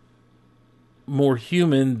him more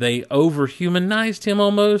human, they over-humanized him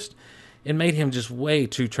almost and made him just way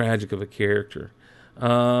too tragic of a character.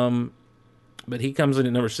 But he comes in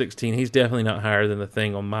at number 16. He's definitely not higher than The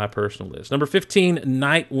Thing on my personal list. Number 15,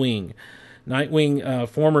 Nightwing. Nightwing,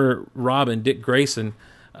 former Robin, Dick Grayson.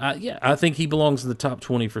 Yeah, I think he belongs in the top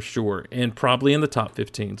 20 for sure, and probably in the top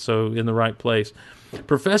 15, so in the right place.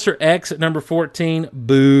 Professor X at number 14,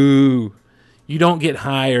 boo. You don't get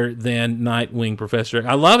higher than Nightwing, Professor X.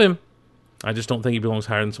 I love him. I just don't think he belongs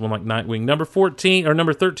higher than someone like Nightwing. Number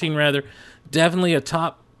 13 rather, definitely a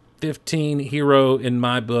top 15 hero in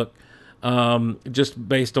my book, just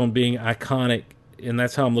based on being iconic, and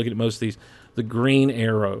that's how I'm looking at most of these. The Green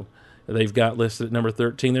Arrow, they've got listed at number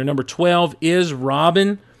 13. Their number 12 is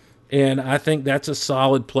Robin, and I think that's a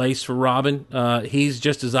solid place for Robin. He's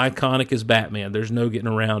just as iconic as Batman. There's no getting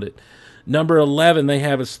around it. Number 11 they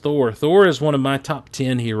have is Thor. Thor is one of my top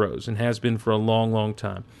 10 heroes and has been for a long, long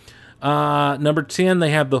time. Number 10, they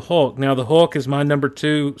have the Hulk. Now, the Hulk is my number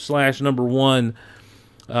 2/number 1,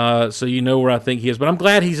 so you know where I think he is. But I'm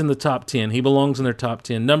glad he's in the top 10. He belongs in their top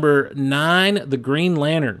 10. Number 9, the Green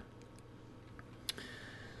Lantern.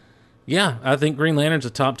 Yeah, I think Green Lantern's a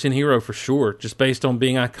top 10 hero for sure, just based on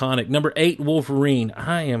being iconic. Number 8, Wolverine.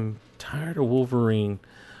 I am tired of Wolverine.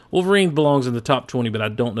 Wolverine belongs in the top 20, but I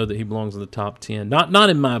don't know that he belongs in the top 10. Not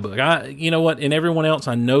in my book. You know what? In everyone else,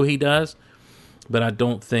 I know he does. But I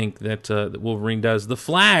don't think that Wolverine does. The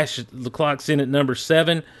Flash, the clock's in at number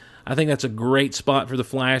 7. I think that's a great spot for the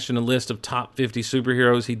Flash in a list of top 50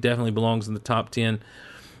 superheroes. He definitely belongs in the top 10.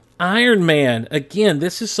 Iron Man, again,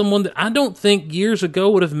 this is someone that I don't think years ago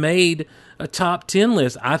would have made a top 10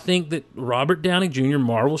 list. I think that Robert Downey Jr.,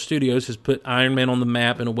 Marvel Studios, has put Iron Man on the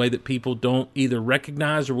map in a way that people don't either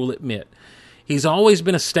recognize or will admit. He's always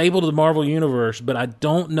been a staple to the Marvel Universe, but I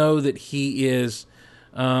don't know that he is...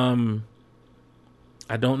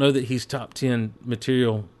 I don't know that he's top 10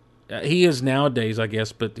 material. He is nowadays, I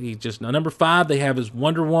guess, but he just... Number 5 they have is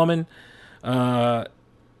Wonder Woman.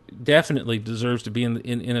 Definitely deserves to be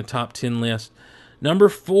in a top 10 list. Number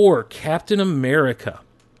 4, Captain America.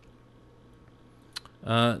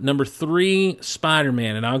 Number 3,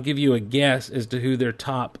 Spider-Man. And I'll give you a guess as to who their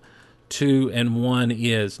top 2 and 1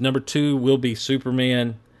 is. Number 2 will be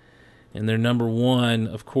Superman. And their number 1,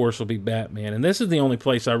 of course, will be Batman. And this is the only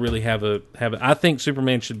place I really have I think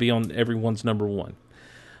Superman should be on everyone's number 1.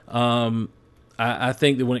 I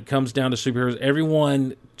think that when it comes down to superheroes,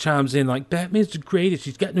 everyone chimes in like, Batman's the greatest.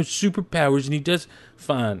 He's got no superpowers, and he does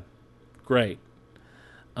fine. Great.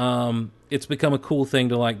 It's become a cool thing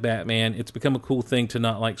to like Batman. It's become a cool thing to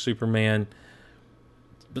not like Superman.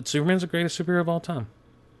 But Superman's the greatest superhero of all time.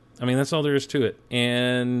 I mean, that's all there is to it.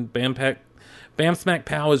 And Bam Smack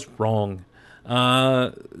Pow is wrong.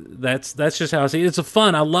 That's just how I see it. It's a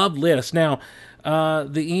fun. I love lists. Now,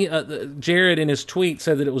 Jared in his tweet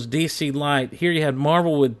said that it was DC Light. Here you had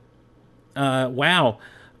Marvel with wow,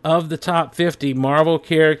 of the top 50 Marvel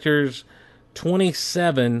characters,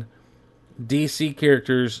 27, DC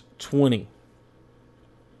characters 20.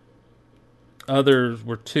 Others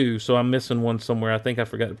were 2, so I'm missing one somewhere. I think I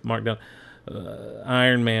forgot to mark down.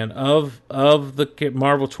 Iron Man of the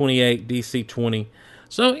Marvel 28, DC 20.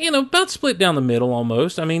 So, about split down the middle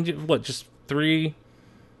almost. I mean, what, just three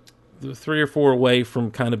or four away from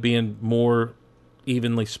kind of being more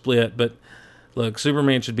evenly split. But look,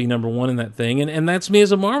 Superman should be number 1 in that thing, and that's me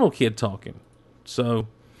as a Marvel kid talking. So,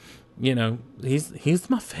 he's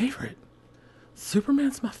my favorite.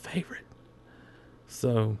 Superman's my favorite.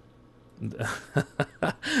 So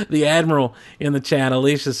the Admiral in the chat,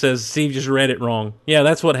 Alicia says, Steve just read it wrong. Yeah,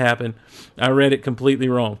 that's what happened. I read it completely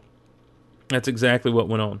wrong. That's exactly what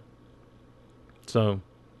went on. So,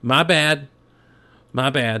 my bad.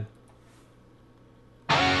 My bad.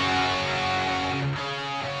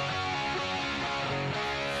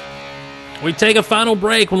 We take a final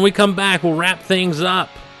break. When we come back, we'll wrap things up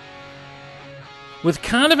with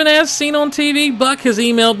kind of an as seen on TV. Buck has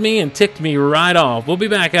emailed me and ticked me right off. We'll be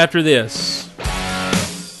back after this.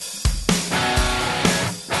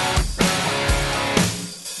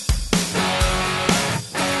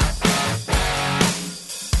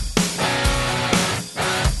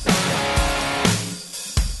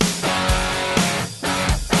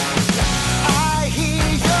 I hear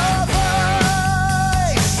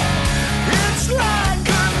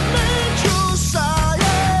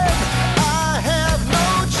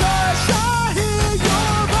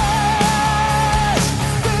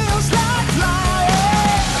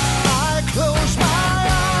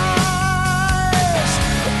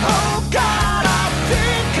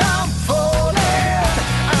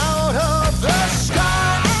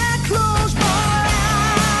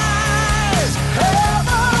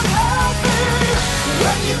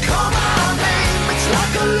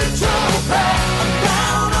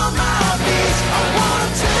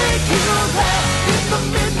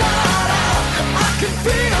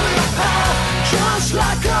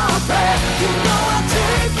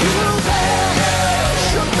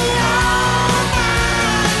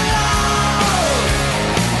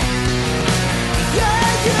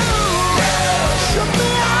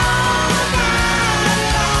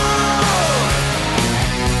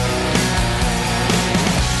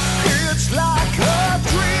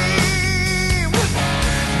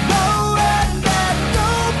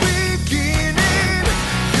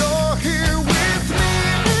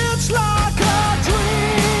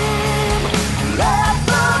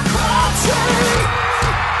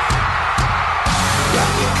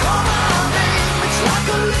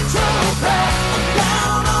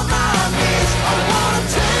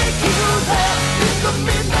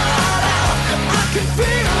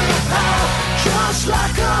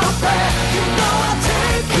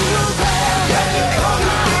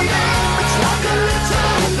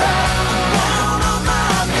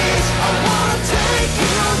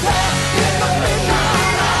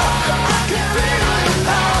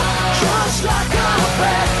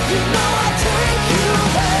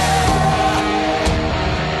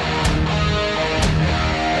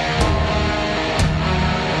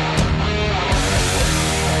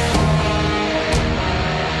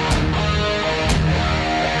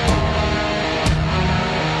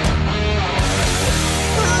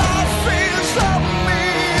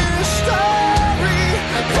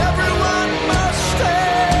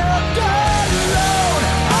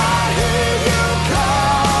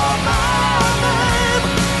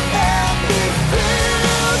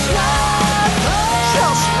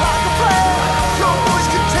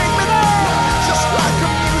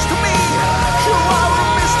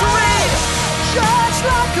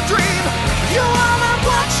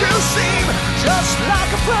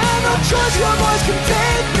choice, your voice can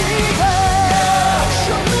take me there.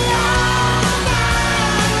 Show me out now.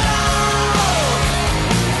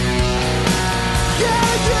 Yeah,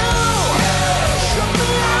 you. Show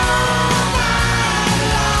me out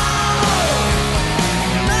now.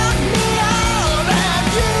 Knock me out and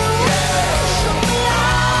you. Show me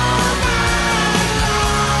out now.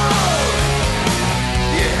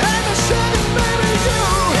 Yeah, and I said it, baby, you.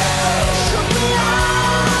 Show me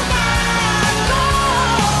out now.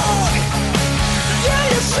 Yeah,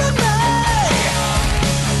 you should me.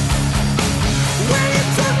 When you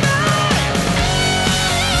took me.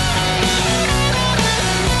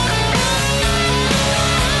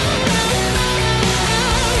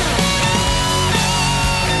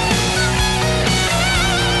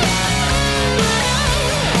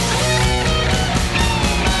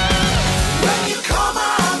 When you call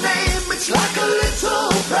my name, it's like a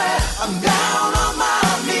little prayer. I'm down on my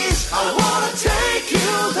knees. I wanna take you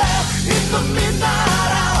there in the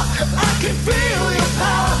midnight hour. I can feel your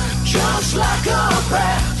power, just like a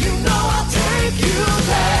prayer. You know I'll take you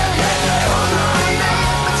there. When you call my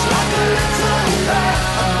name, it's like a little prayer.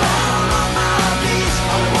 I'm down on my knees.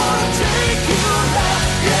 I wanna take you there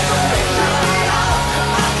in the midnight hour.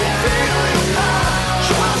 I can feel your power,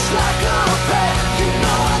 just like a prayer. You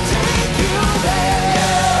know I'll take you there.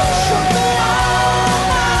 Show me out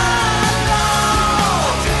now.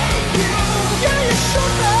 Yeah, you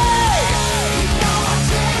should me. You know I'll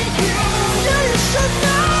take you. Yeah, you should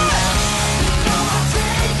me. You know I'll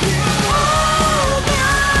take you. Oh, my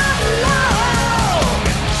love.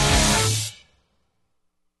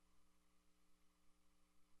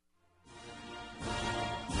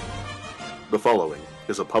 The following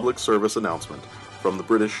is a public service announcement from the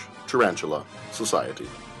British Tarantula Society.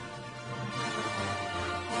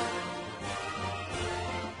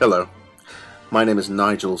 Hello, my name is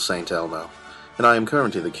Nigel St. Elmo, and I am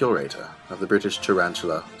currently the curator of the British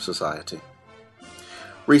Tarantula Society.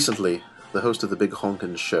 Recently, the host of the Big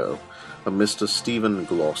Honkin Show, a Mr. Stephen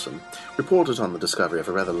Glawson, reported on the discovery of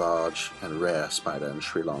a rather large and rare spider in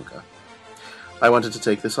Sri Lanka. I wanted to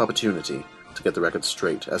take this opportunity to get the record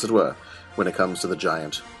straight, as it were, when it comes to the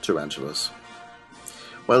giant tarantulas.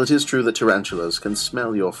 While it is true that tarantulas can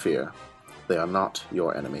smell your fear, they are not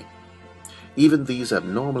your enemy. Even these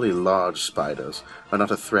abnormally large spiders are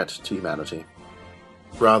not a threat to humanity.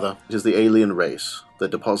 Rather, it is the alien race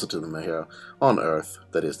that deposited them here on Earth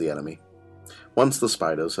that is the enemy. Once the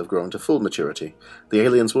spiders have grown to full maturity, the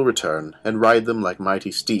aliens will return and ride them like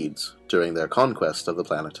mighty steeds during their conquest of the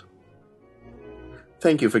planet.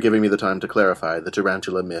 Thank you for giving me the time to clarify the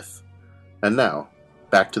tarantula myth. And now,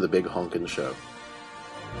 back to the Big Honkin Show.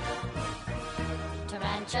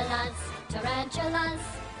 Tarantulas, tarantulas,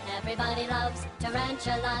 everybody loves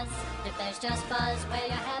tarantulas. If there's just buzz where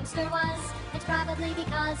your hamster was, it's probably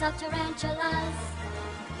because of tarantulas.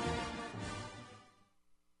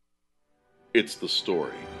 It's the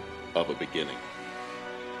story of a beginning.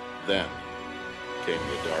 Then came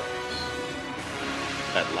the darkness.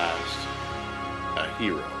 At last, a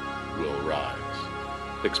hero will rise.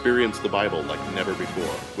 Experience the Bible like never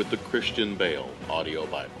before with the Christian Bale audio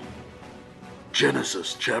Bible.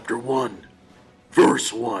 Genesis chapter 1,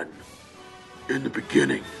 verse 1. In the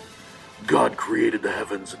beginning, God created the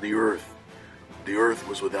heavens and the earth. The earth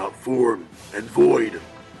was without form and void,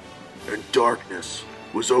 and darkness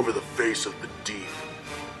was over the face of the deep.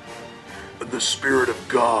 And the Spirit of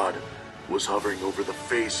God was hovering over the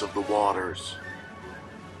face of the waters.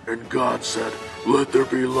 And God said, "Let there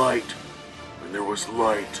be light." And and there was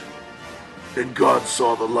light. And God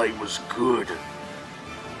saw the light was good.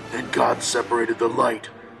 And God separated the light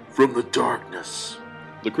from the darkness.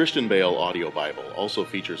 The Christian Bale audio Bible also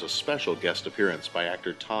features a special guest appearance by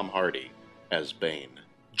actor Tom Hardy as Bane.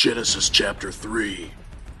 Genesis chapter 3.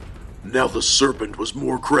 Now the serpent was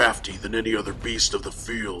more crafty than any other beast of the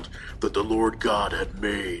field that the Lord God had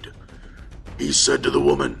made. He said to the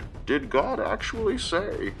woman, Did God actually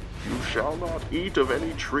say, "You shall not eat of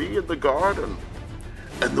any tree in the garden"?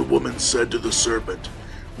 And the woman said to the serpent,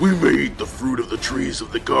 We may eat the fruit of the trees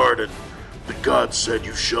of the garden. But God said,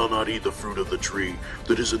 You shall not eat the fruit of the tree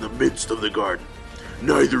that is in the midst of the garden,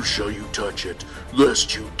 neither shall you touch it,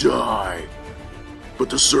 lest you die.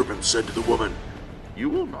 But the serpent said to the woman, You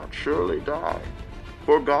will not surely die,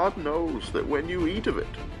 for God knows that when you eat of it,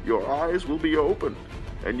 your eyes will be opened,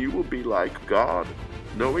 and you will be like God,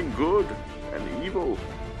 knowing good and evil.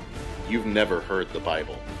 You've never heard the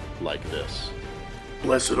Bible like this.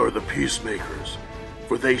 Blessed are the peacemakers,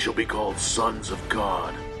 for they shall be called sons of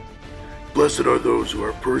God. Blessed are those who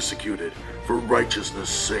are persecuted for righteousness'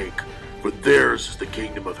 sake, for theirs is the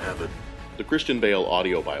kingdom of heaven. The Christian Bale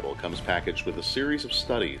Audio Bible comes packaged with a series of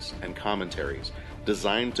studies and commentaries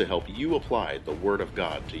designed to help you apply the Word of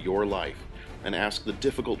God to your life and ask the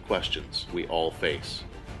difficult questions we all face.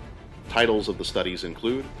 Titles of the studies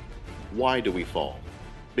include Why Do We Fall?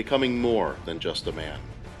 Becoming More Than Just a Man,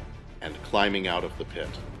 and Climbing Out of the Pit.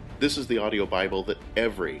 This is the audio Bible that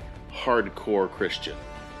every hardcore Christian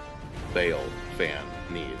Bale fan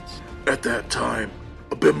needs. At that time,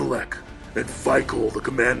 Abimelech and Phicol, the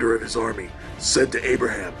commander of his army, said to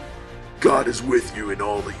Abraham, God is with you in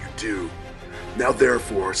all that you do. Now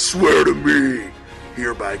therefore, swear to me,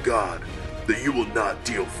 here by God, that you will not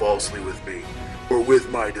deal falsely with me, or with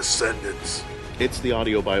my descendants. It's the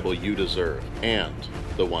audio Bible you deserve, and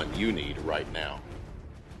the one you need right now.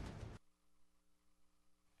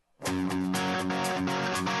 A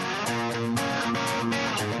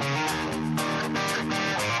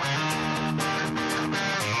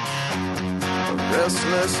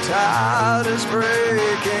restless tide is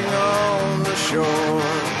breaking on the shore.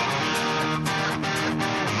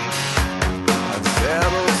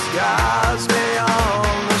 Unsettled skies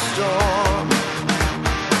beyond the storm.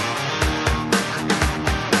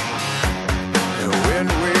 And when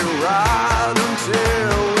we ride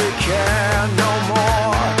until we can no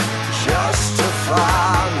more, just to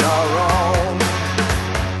find our own,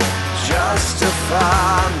 just to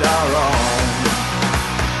find our own.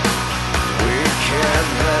 We can't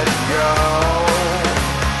let go.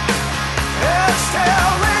 It's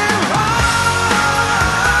still we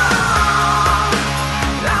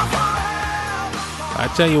I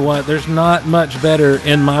tell you what, there's not much better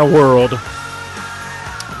in my world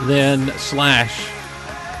than Slash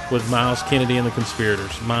with Miles Kennedy and the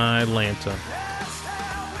Conspirators, My Lanta.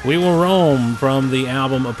 We Will Roam from the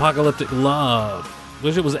album Apocalyptic Love.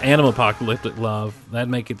 Wish it was Animapocalyptic Love. That'd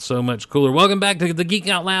make it so much cooler. Welcome back to the Geek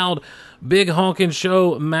Out Loud Big Honkin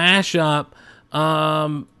Show mashup.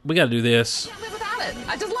 We got to do this. Without it,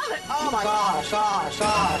 I just love it. Oh my gosh,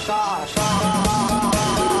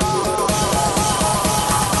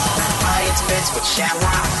 It's bits with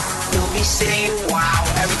shamrock. You'll be sitting, wow,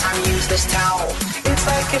 every time you use this towel. It's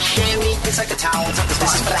like a chamois, it's like a towel. It's like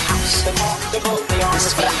this is for the house. The boat, the arm. This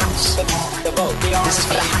is for the house. The boat, the arm. This is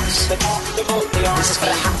for the house. The boat, the arm. This is for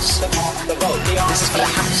the house. The boat, the arm. This is for the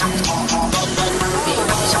house.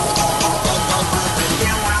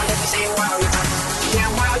 Damn wild if you say wild.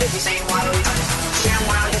 Damn wild if you say wild. Damn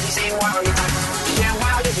wild if you say wild. Damn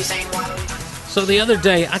wild if you say wild. So the other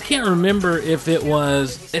day, I can't remember if it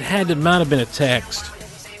might have been a text,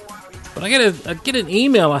 but I get an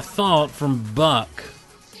email, I thought, from Buck,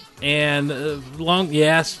 and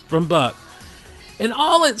from Buck, and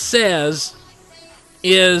all it says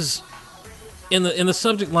is in the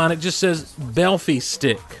subject line, it just says Belfie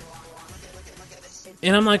stick,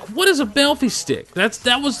 and I'm like, what is a Belfie stick?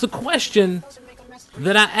 That was the question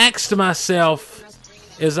that I asked myself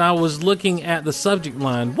as I was looking at the subject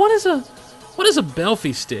line. What is a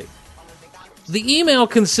Belfie stick? The email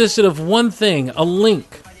consisted of one thing, a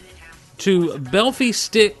link to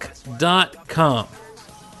belfiestick.com.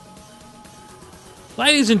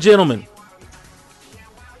 Ladies and gentlemen,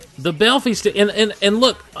 the Belfie stick, and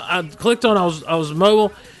look, I clicked on, I was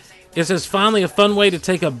mobile. It says, finally a fun way to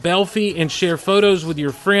take a Belfie and share photos with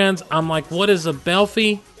your friends. I'm like, what is a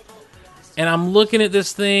Belfie? And I'm looking at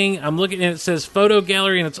this thing, and it says photo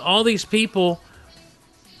gallery, and it's all these people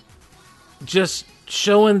just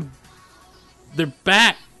showing their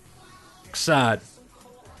backside.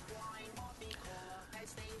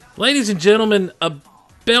 Ladies and gentlemen, a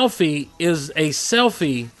Belfie is a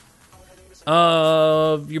selfie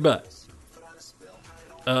of your butt,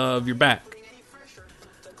 of your back.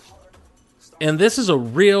 And this is a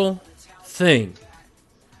real thing.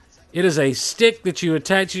 It is a stick that you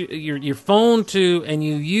attach your phone to, and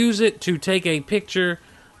you use it to take a picture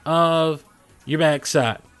of your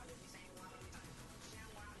backside.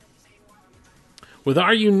 With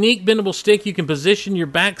our unique bendable stick, you can position your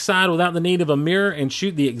backside without the need of a mirror and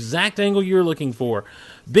shoot the exact angle you're looking for.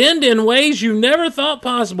 Bend in ways you never thought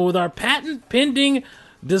possible with our patent-pending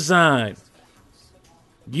design.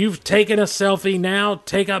 You've taken a selfie, now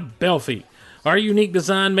take a belfie. Our unique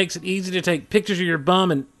design makes it easy to take pictures of your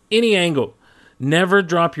bum in any angle. Never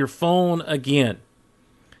drop your phone again.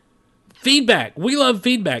 Feedback. We love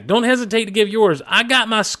feedback. Don't hesitate to give yours. I got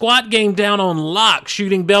my squat game down on lock,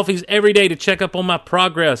 shooting belfies every day to check up on my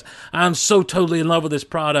progress. I'm so totally in love with this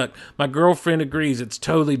product. My girlfriend agrees. It's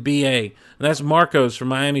totally BA. And that's Marcos from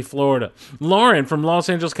Miami, Florida. Lauren from Los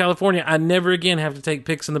Angeles, California. I never again have to take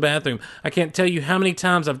pics in the bathroom. I can't tell you how many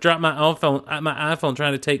times I've dropped my iPhone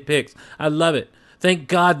trying to take pics. I love it. Thank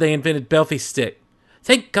God they invented belfie stick.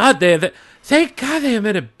 Thank God they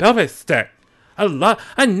invented belfie stick.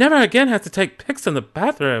 I never again have to take pics in the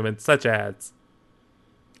bathroom and such ads.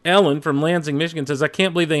 Ellen from Lansing, Michigan says, I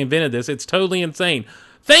can't believe they invented this. It's totally insane.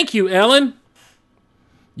 Thank you, Ellen.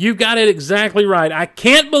 You got it exactly right. I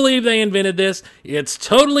can't believe they invented this. It's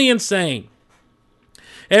totally insane.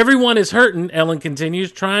 Everyone is hurting, Ellen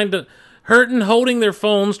continues, holding their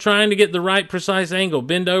phones, trying to get the right precise angle.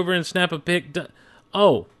 Bend over and snap a pic.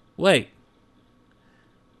 Oh, wait.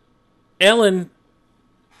 Ellen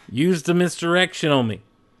used a misdirection on me.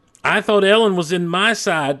 I thought Ellen was in my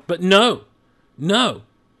side, but no.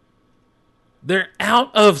 They're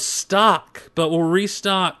out of stock, but we'll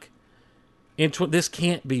restock. This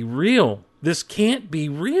can't be real. This can't be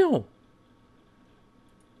real.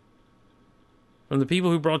 From the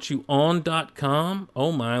people who brought you on.com,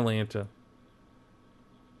 oh my Lanta.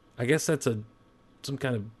 I guess that's some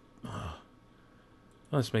kind of... Oh,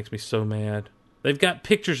 this makes me so mad. They've got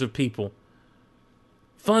pictures of people.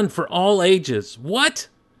 Fun for all ages. What?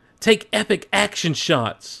 Take epic action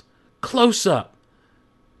shots. Close up.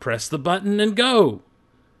 Press the button and go.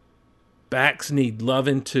 Backs need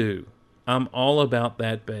loving too. I'm all about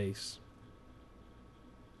that bass.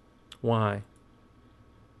 Why?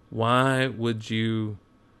 Why would you?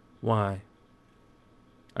 Why?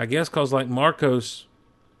 I guess because like Marcos,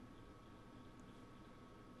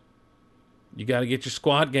 you got to get your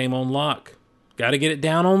squad game on lock. Got to get it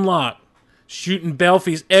down on lock. Shooting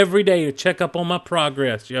belfies every day to check up on my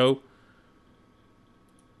progress, yo.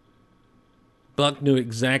 Buck knew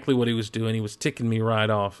exactly what he was doing. He was ticking me right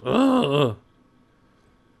off. Ugh.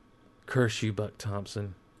 Curse you, Buck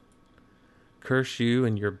Thompson. Curse you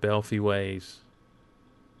and your belfie ways.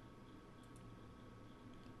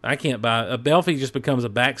 I can't buy... A belfie just becomes a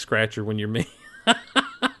back scratcher when you're me.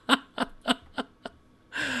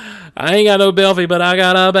 I ain't got no belfie, but I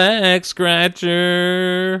got a back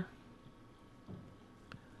scratcher.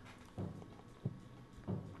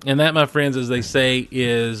 And that, my friends, as they say,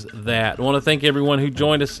 is that. I want to thank everyone who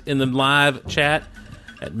joined us in the live chat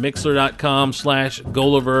at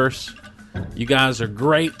mixler.com/Golaverse. You guys are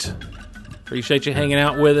great. Appreciate you hanging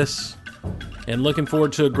out with us. And looking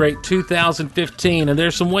forward to a great 2015. And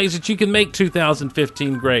there's some ways that you can make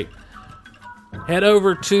 2015 great. Head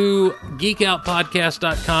over to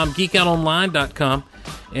geekoutpodcast.com, geekoutonline.com.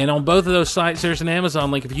 And on both of those sites, there's an Amazon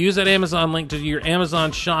link. If you use that Amazon link to do your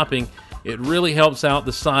Amazon shopping, it really helps out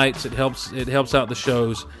the sites. It helps out the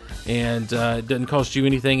shows, and it doesn't cost you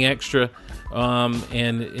anything extra. And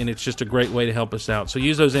it's just a great way to help us out. So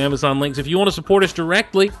use those Amazon links. If you want to support us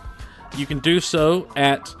directly, you can do so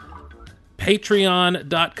at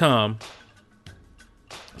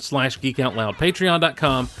patreon.com/geekoutloud.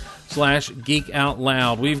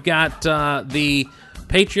 Patreon.com/geekoutloud. We've got the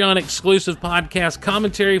Patreon exclusive podcast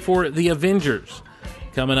commentary for The Avengers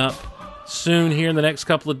coming up soon here in the next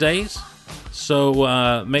couple of days.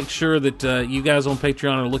 So make sure that you guys on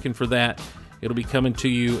Patreon are looking for that. It'll be coming to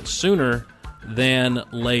you sooner than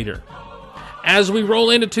later. As we roll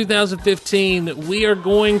into 2015, we are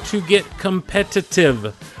going to get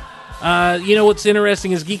competitive. You know what's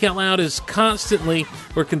interesting is Geek Out Loud is constantly,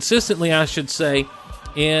 or consistently I should say,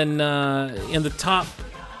 in the top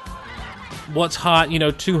what's hot,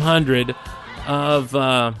 200 of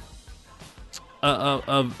the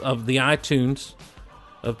iTunes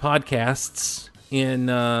of podcasts in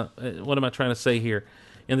what am I trying to say here?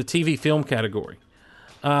 In the TV film category.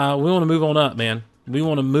 We want to move on up, man. We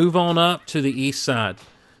want to move on up to the east side,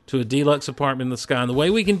 to a deluxe apartment in the sky. And the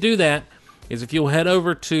way we can do that is if you'll head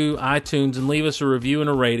over to iTunes and leave us a review and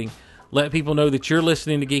a rating. Let people know that you're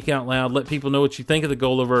listening to Geek Out Loud. Let people know what you think of the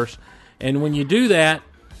Golaverse. And when you do that,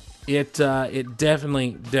 it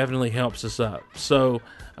definitely helps us up. So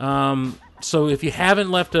if you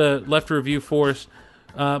haven't left a review for us,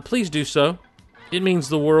 please do so. It means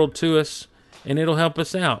the world to us, and it'll help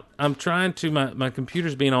us out. I'm trying to, my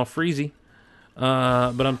computer's being all freezy,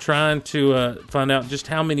 but I'm trying to find out just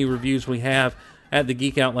how many reviews we have at the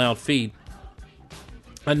Geek Out Loud feed.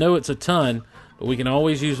 I know it's a ton, but we can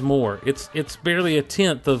always use more. It's barely a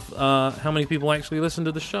tenth of how many people actually listen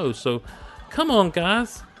to the show. So come on,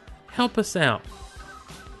 guys. Help us out.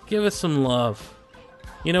 Give us some love.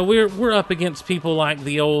 You know, we're up against people like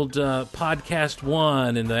the old Podcast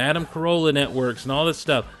One and the Adam Carolla networks and all this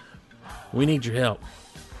stuff. We need your help.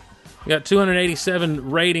 We got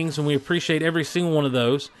 287 ratings, and we appreciate every single one of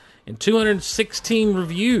those, and 216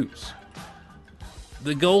 reviews.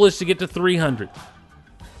 The goal is to get to 300.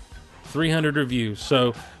 300 reviews.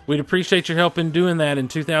 So we'd appreciate your help in doing that in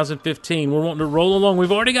 2015. We're wanting to roll along.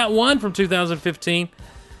 We've already got one from 2015.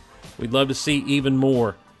 We'd love to see even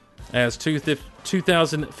more as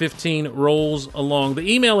 2015 rolls along.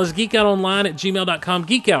 The email is geekoutonline@gmail.com,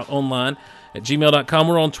 geekoutonline@gmail.com.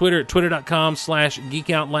 We're on Twitter at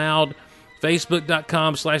twitter.com/geekoutloud,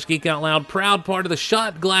 facebook.com/geekoutloud, proud part of the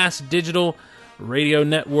Shot Glass Digital Radio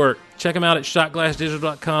Network. Check them out at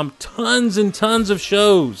shotglassdigital.com. Tons and tons of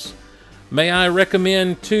shows. May I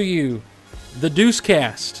recommend to you the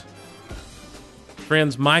Deucecast.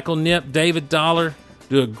 Friends Michael Nipp, David Dollar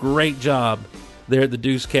do a great job there at the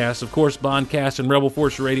Deucecast. Of course, Bondcast and Rebel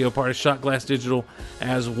Force Radio, part of Shot Glass Digital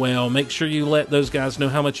as well. Make sure you let those guys know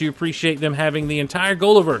how much you appreciate them having the entire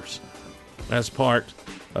Golaverse as part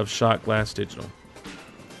of Shot Glass Digital.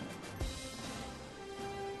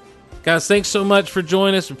 Guys, thanks so much for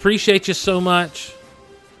joining us. Appreciate you so much.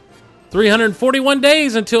 341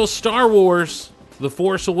 days until Star Wars The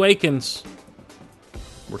Force Awakens.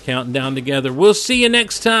 We're counting down together. We'll see you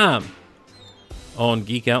next time on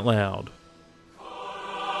Geek Out Loud.